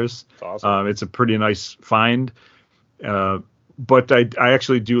 That's awesome. It's a pretty nice find. But I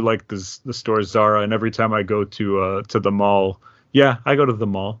actually do like the store Zara, and every time I go to the mall, I go to the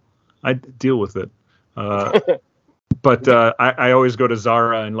mall. I deal with it. But I always go to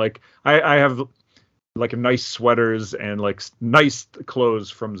Zara, and like I have like nice sweaters and like nice clothes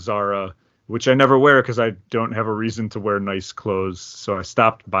from Zara, which I never wear because I don't have a reason to wear nice clothes. So I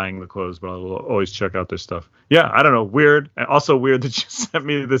stopped buying the clothes, but I'll always check out their stuff. Yeah, I don't know. Weird. And also weird that you sent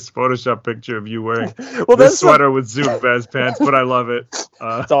me this Photoshop picture of you wearing this sweater with Zubaz pants, but I love it.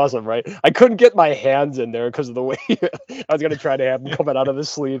 It's awesome, right? I couldn't get my hands in there because of the way I was going to try to have them coming out of the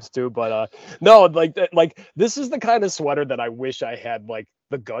sleeves too. But no, like this is the kind of sweater that I wish I had like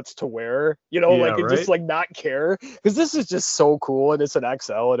the guts to wear, and just like not care, because this is just so cool, and it's an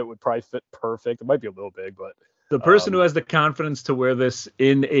XL and it would probably fit perfect. It might be a little big, but the person who has the confidence to wear this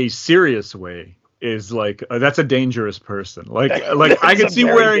in a serious way is like that's a dangerous person. Like I could see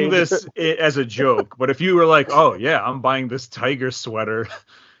wearing this as a joke, but if you were like, oh yeah, I'm buying this tiger sweater,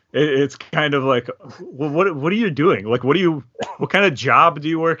 it's kind of like, well, what are you doing? Like, what kind of job do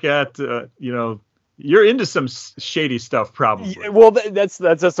you work at? You're into some shady stuff, probably. Well, that's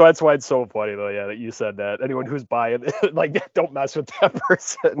why it's so funny though. Yeah, that you said that. Anyone who's buying it, like, don't mess with that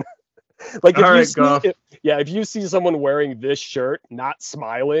person. Like, if you see someone wearing this shirt, not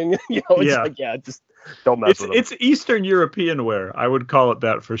smiling, just don't mess with them. It's Eastern European wear. I would call it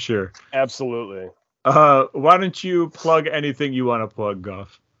that for sure. Absolutely. Why don't you plug anything you want to plug,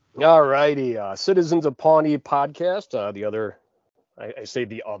 Goff? All righty. Citizens of Pawnee podcast. I say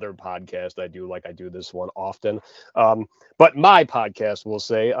the other podcast I do this one often. But my podcast will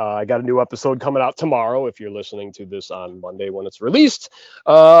say, I got a new episode coming out tomorrow. If you're listening to this on Monday when it's released,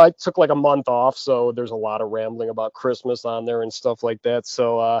 I took like a month off. So there's a lot of rambling about Christmas on there and stuff like that.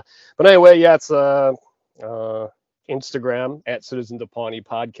 So, but anyway, yeah, it's, Instagram at Citizens of Pawnee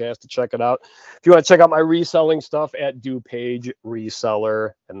podcast to check it out. If you want to check out my reselling stuff at DuPage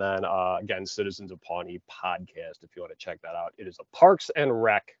Reseller, and then again, Citizens of Pawnee podcast if you want to check that out. It is a Parks and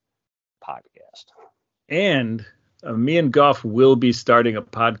Rec podcast. And me and Goff will be starting a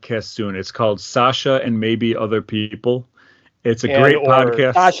podcast soon. It's called Sasha and Maybe Other People. It's a great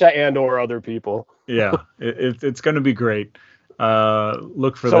podcast. Sasha and or other people. Yeah, it's going to be great.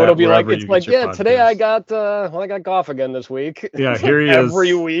 Look for that. So it'll be like, it's like, yeah, podcast. Today I got Goff again this week. Yeah, here he is.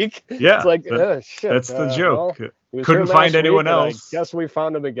 Every week. Yeah. It's like, shit. That's the joke. Well, couldn't find anyone else. I guess we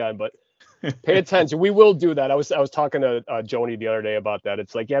found him again, but pay attention. We will do that. I was talking to Joni the other day about that.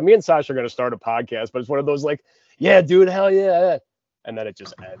 It's like, yeah, me and Sasha are going to start a podcast, but it's one of those like, yeah, dude, hell yeah. And then it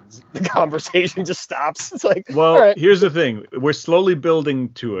just ends. The conversation just stops. It's like, well, all right. Here's the thing. We're slowly building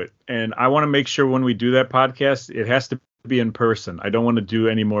to it. And I want to make sure when we do that podcast, it has to be in person. I don't want to do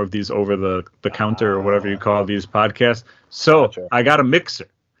any more of these over the counter or whatever you call these podcasts. So gotcha. I got a mixer.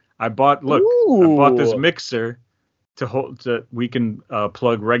 I bought this mixer we can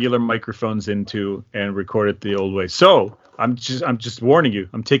plug regular microphones into and record it the old way. So I'm just warning you.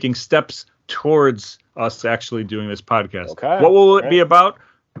 I'm taking steps towards us actually doing this podcast. Okay. What will it be about?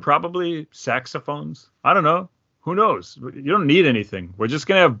 Probably saxophones. I don't know. Who knows? You don't need anything. We're just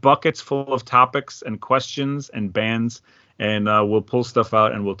going to have buckets full of topics and questions and bands, and we'll pull stuff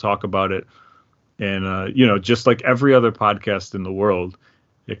out and we'll talk about it. And, just like every other podcast in the world,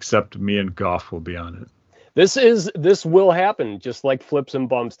 except me and Goff will be on it. This will happen, just like Flips and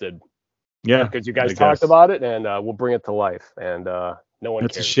Bumps did. Yeah. Because you guys talked about it, and we'll bring it to life. And no one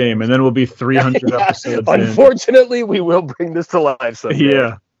That's cares. a shame. And then we'll be 300 episodes Unfortunately, we will bring this to life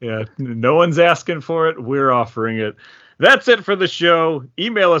someday. Yeah, no one's asking for it. We're offering it. That's it for the show.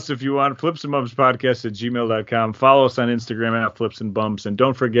 Email us if you want, flipsandbumpspodcast@gmail.com. Follow us on Instagram at Flips and Bumps. And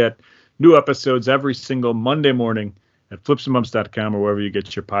don't forget, new episodes every single Monday morning at flipsandbumps.com or wherever you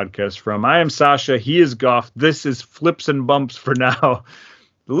get your podcast from. I am Sasha. He is Goff. This is Flips and Bumps for now.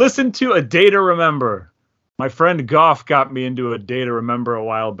 Listen to A Day to Remember. My friend Goff got me into A Day to Remember a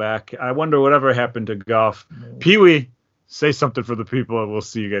while back. I wonder whatever happened to Goff. Pee-wee. Say something for the people, and we'll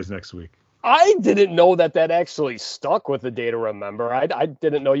see you guys next week. I didn't know that actually stuck with A Day to Remember. I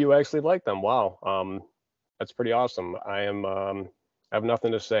didn't know you actually liked them. Wow. That's pretty awesome. I have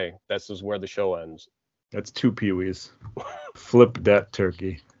nothing to say. This is where the show ends. That's two Pee-wees. Flip that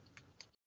turkey.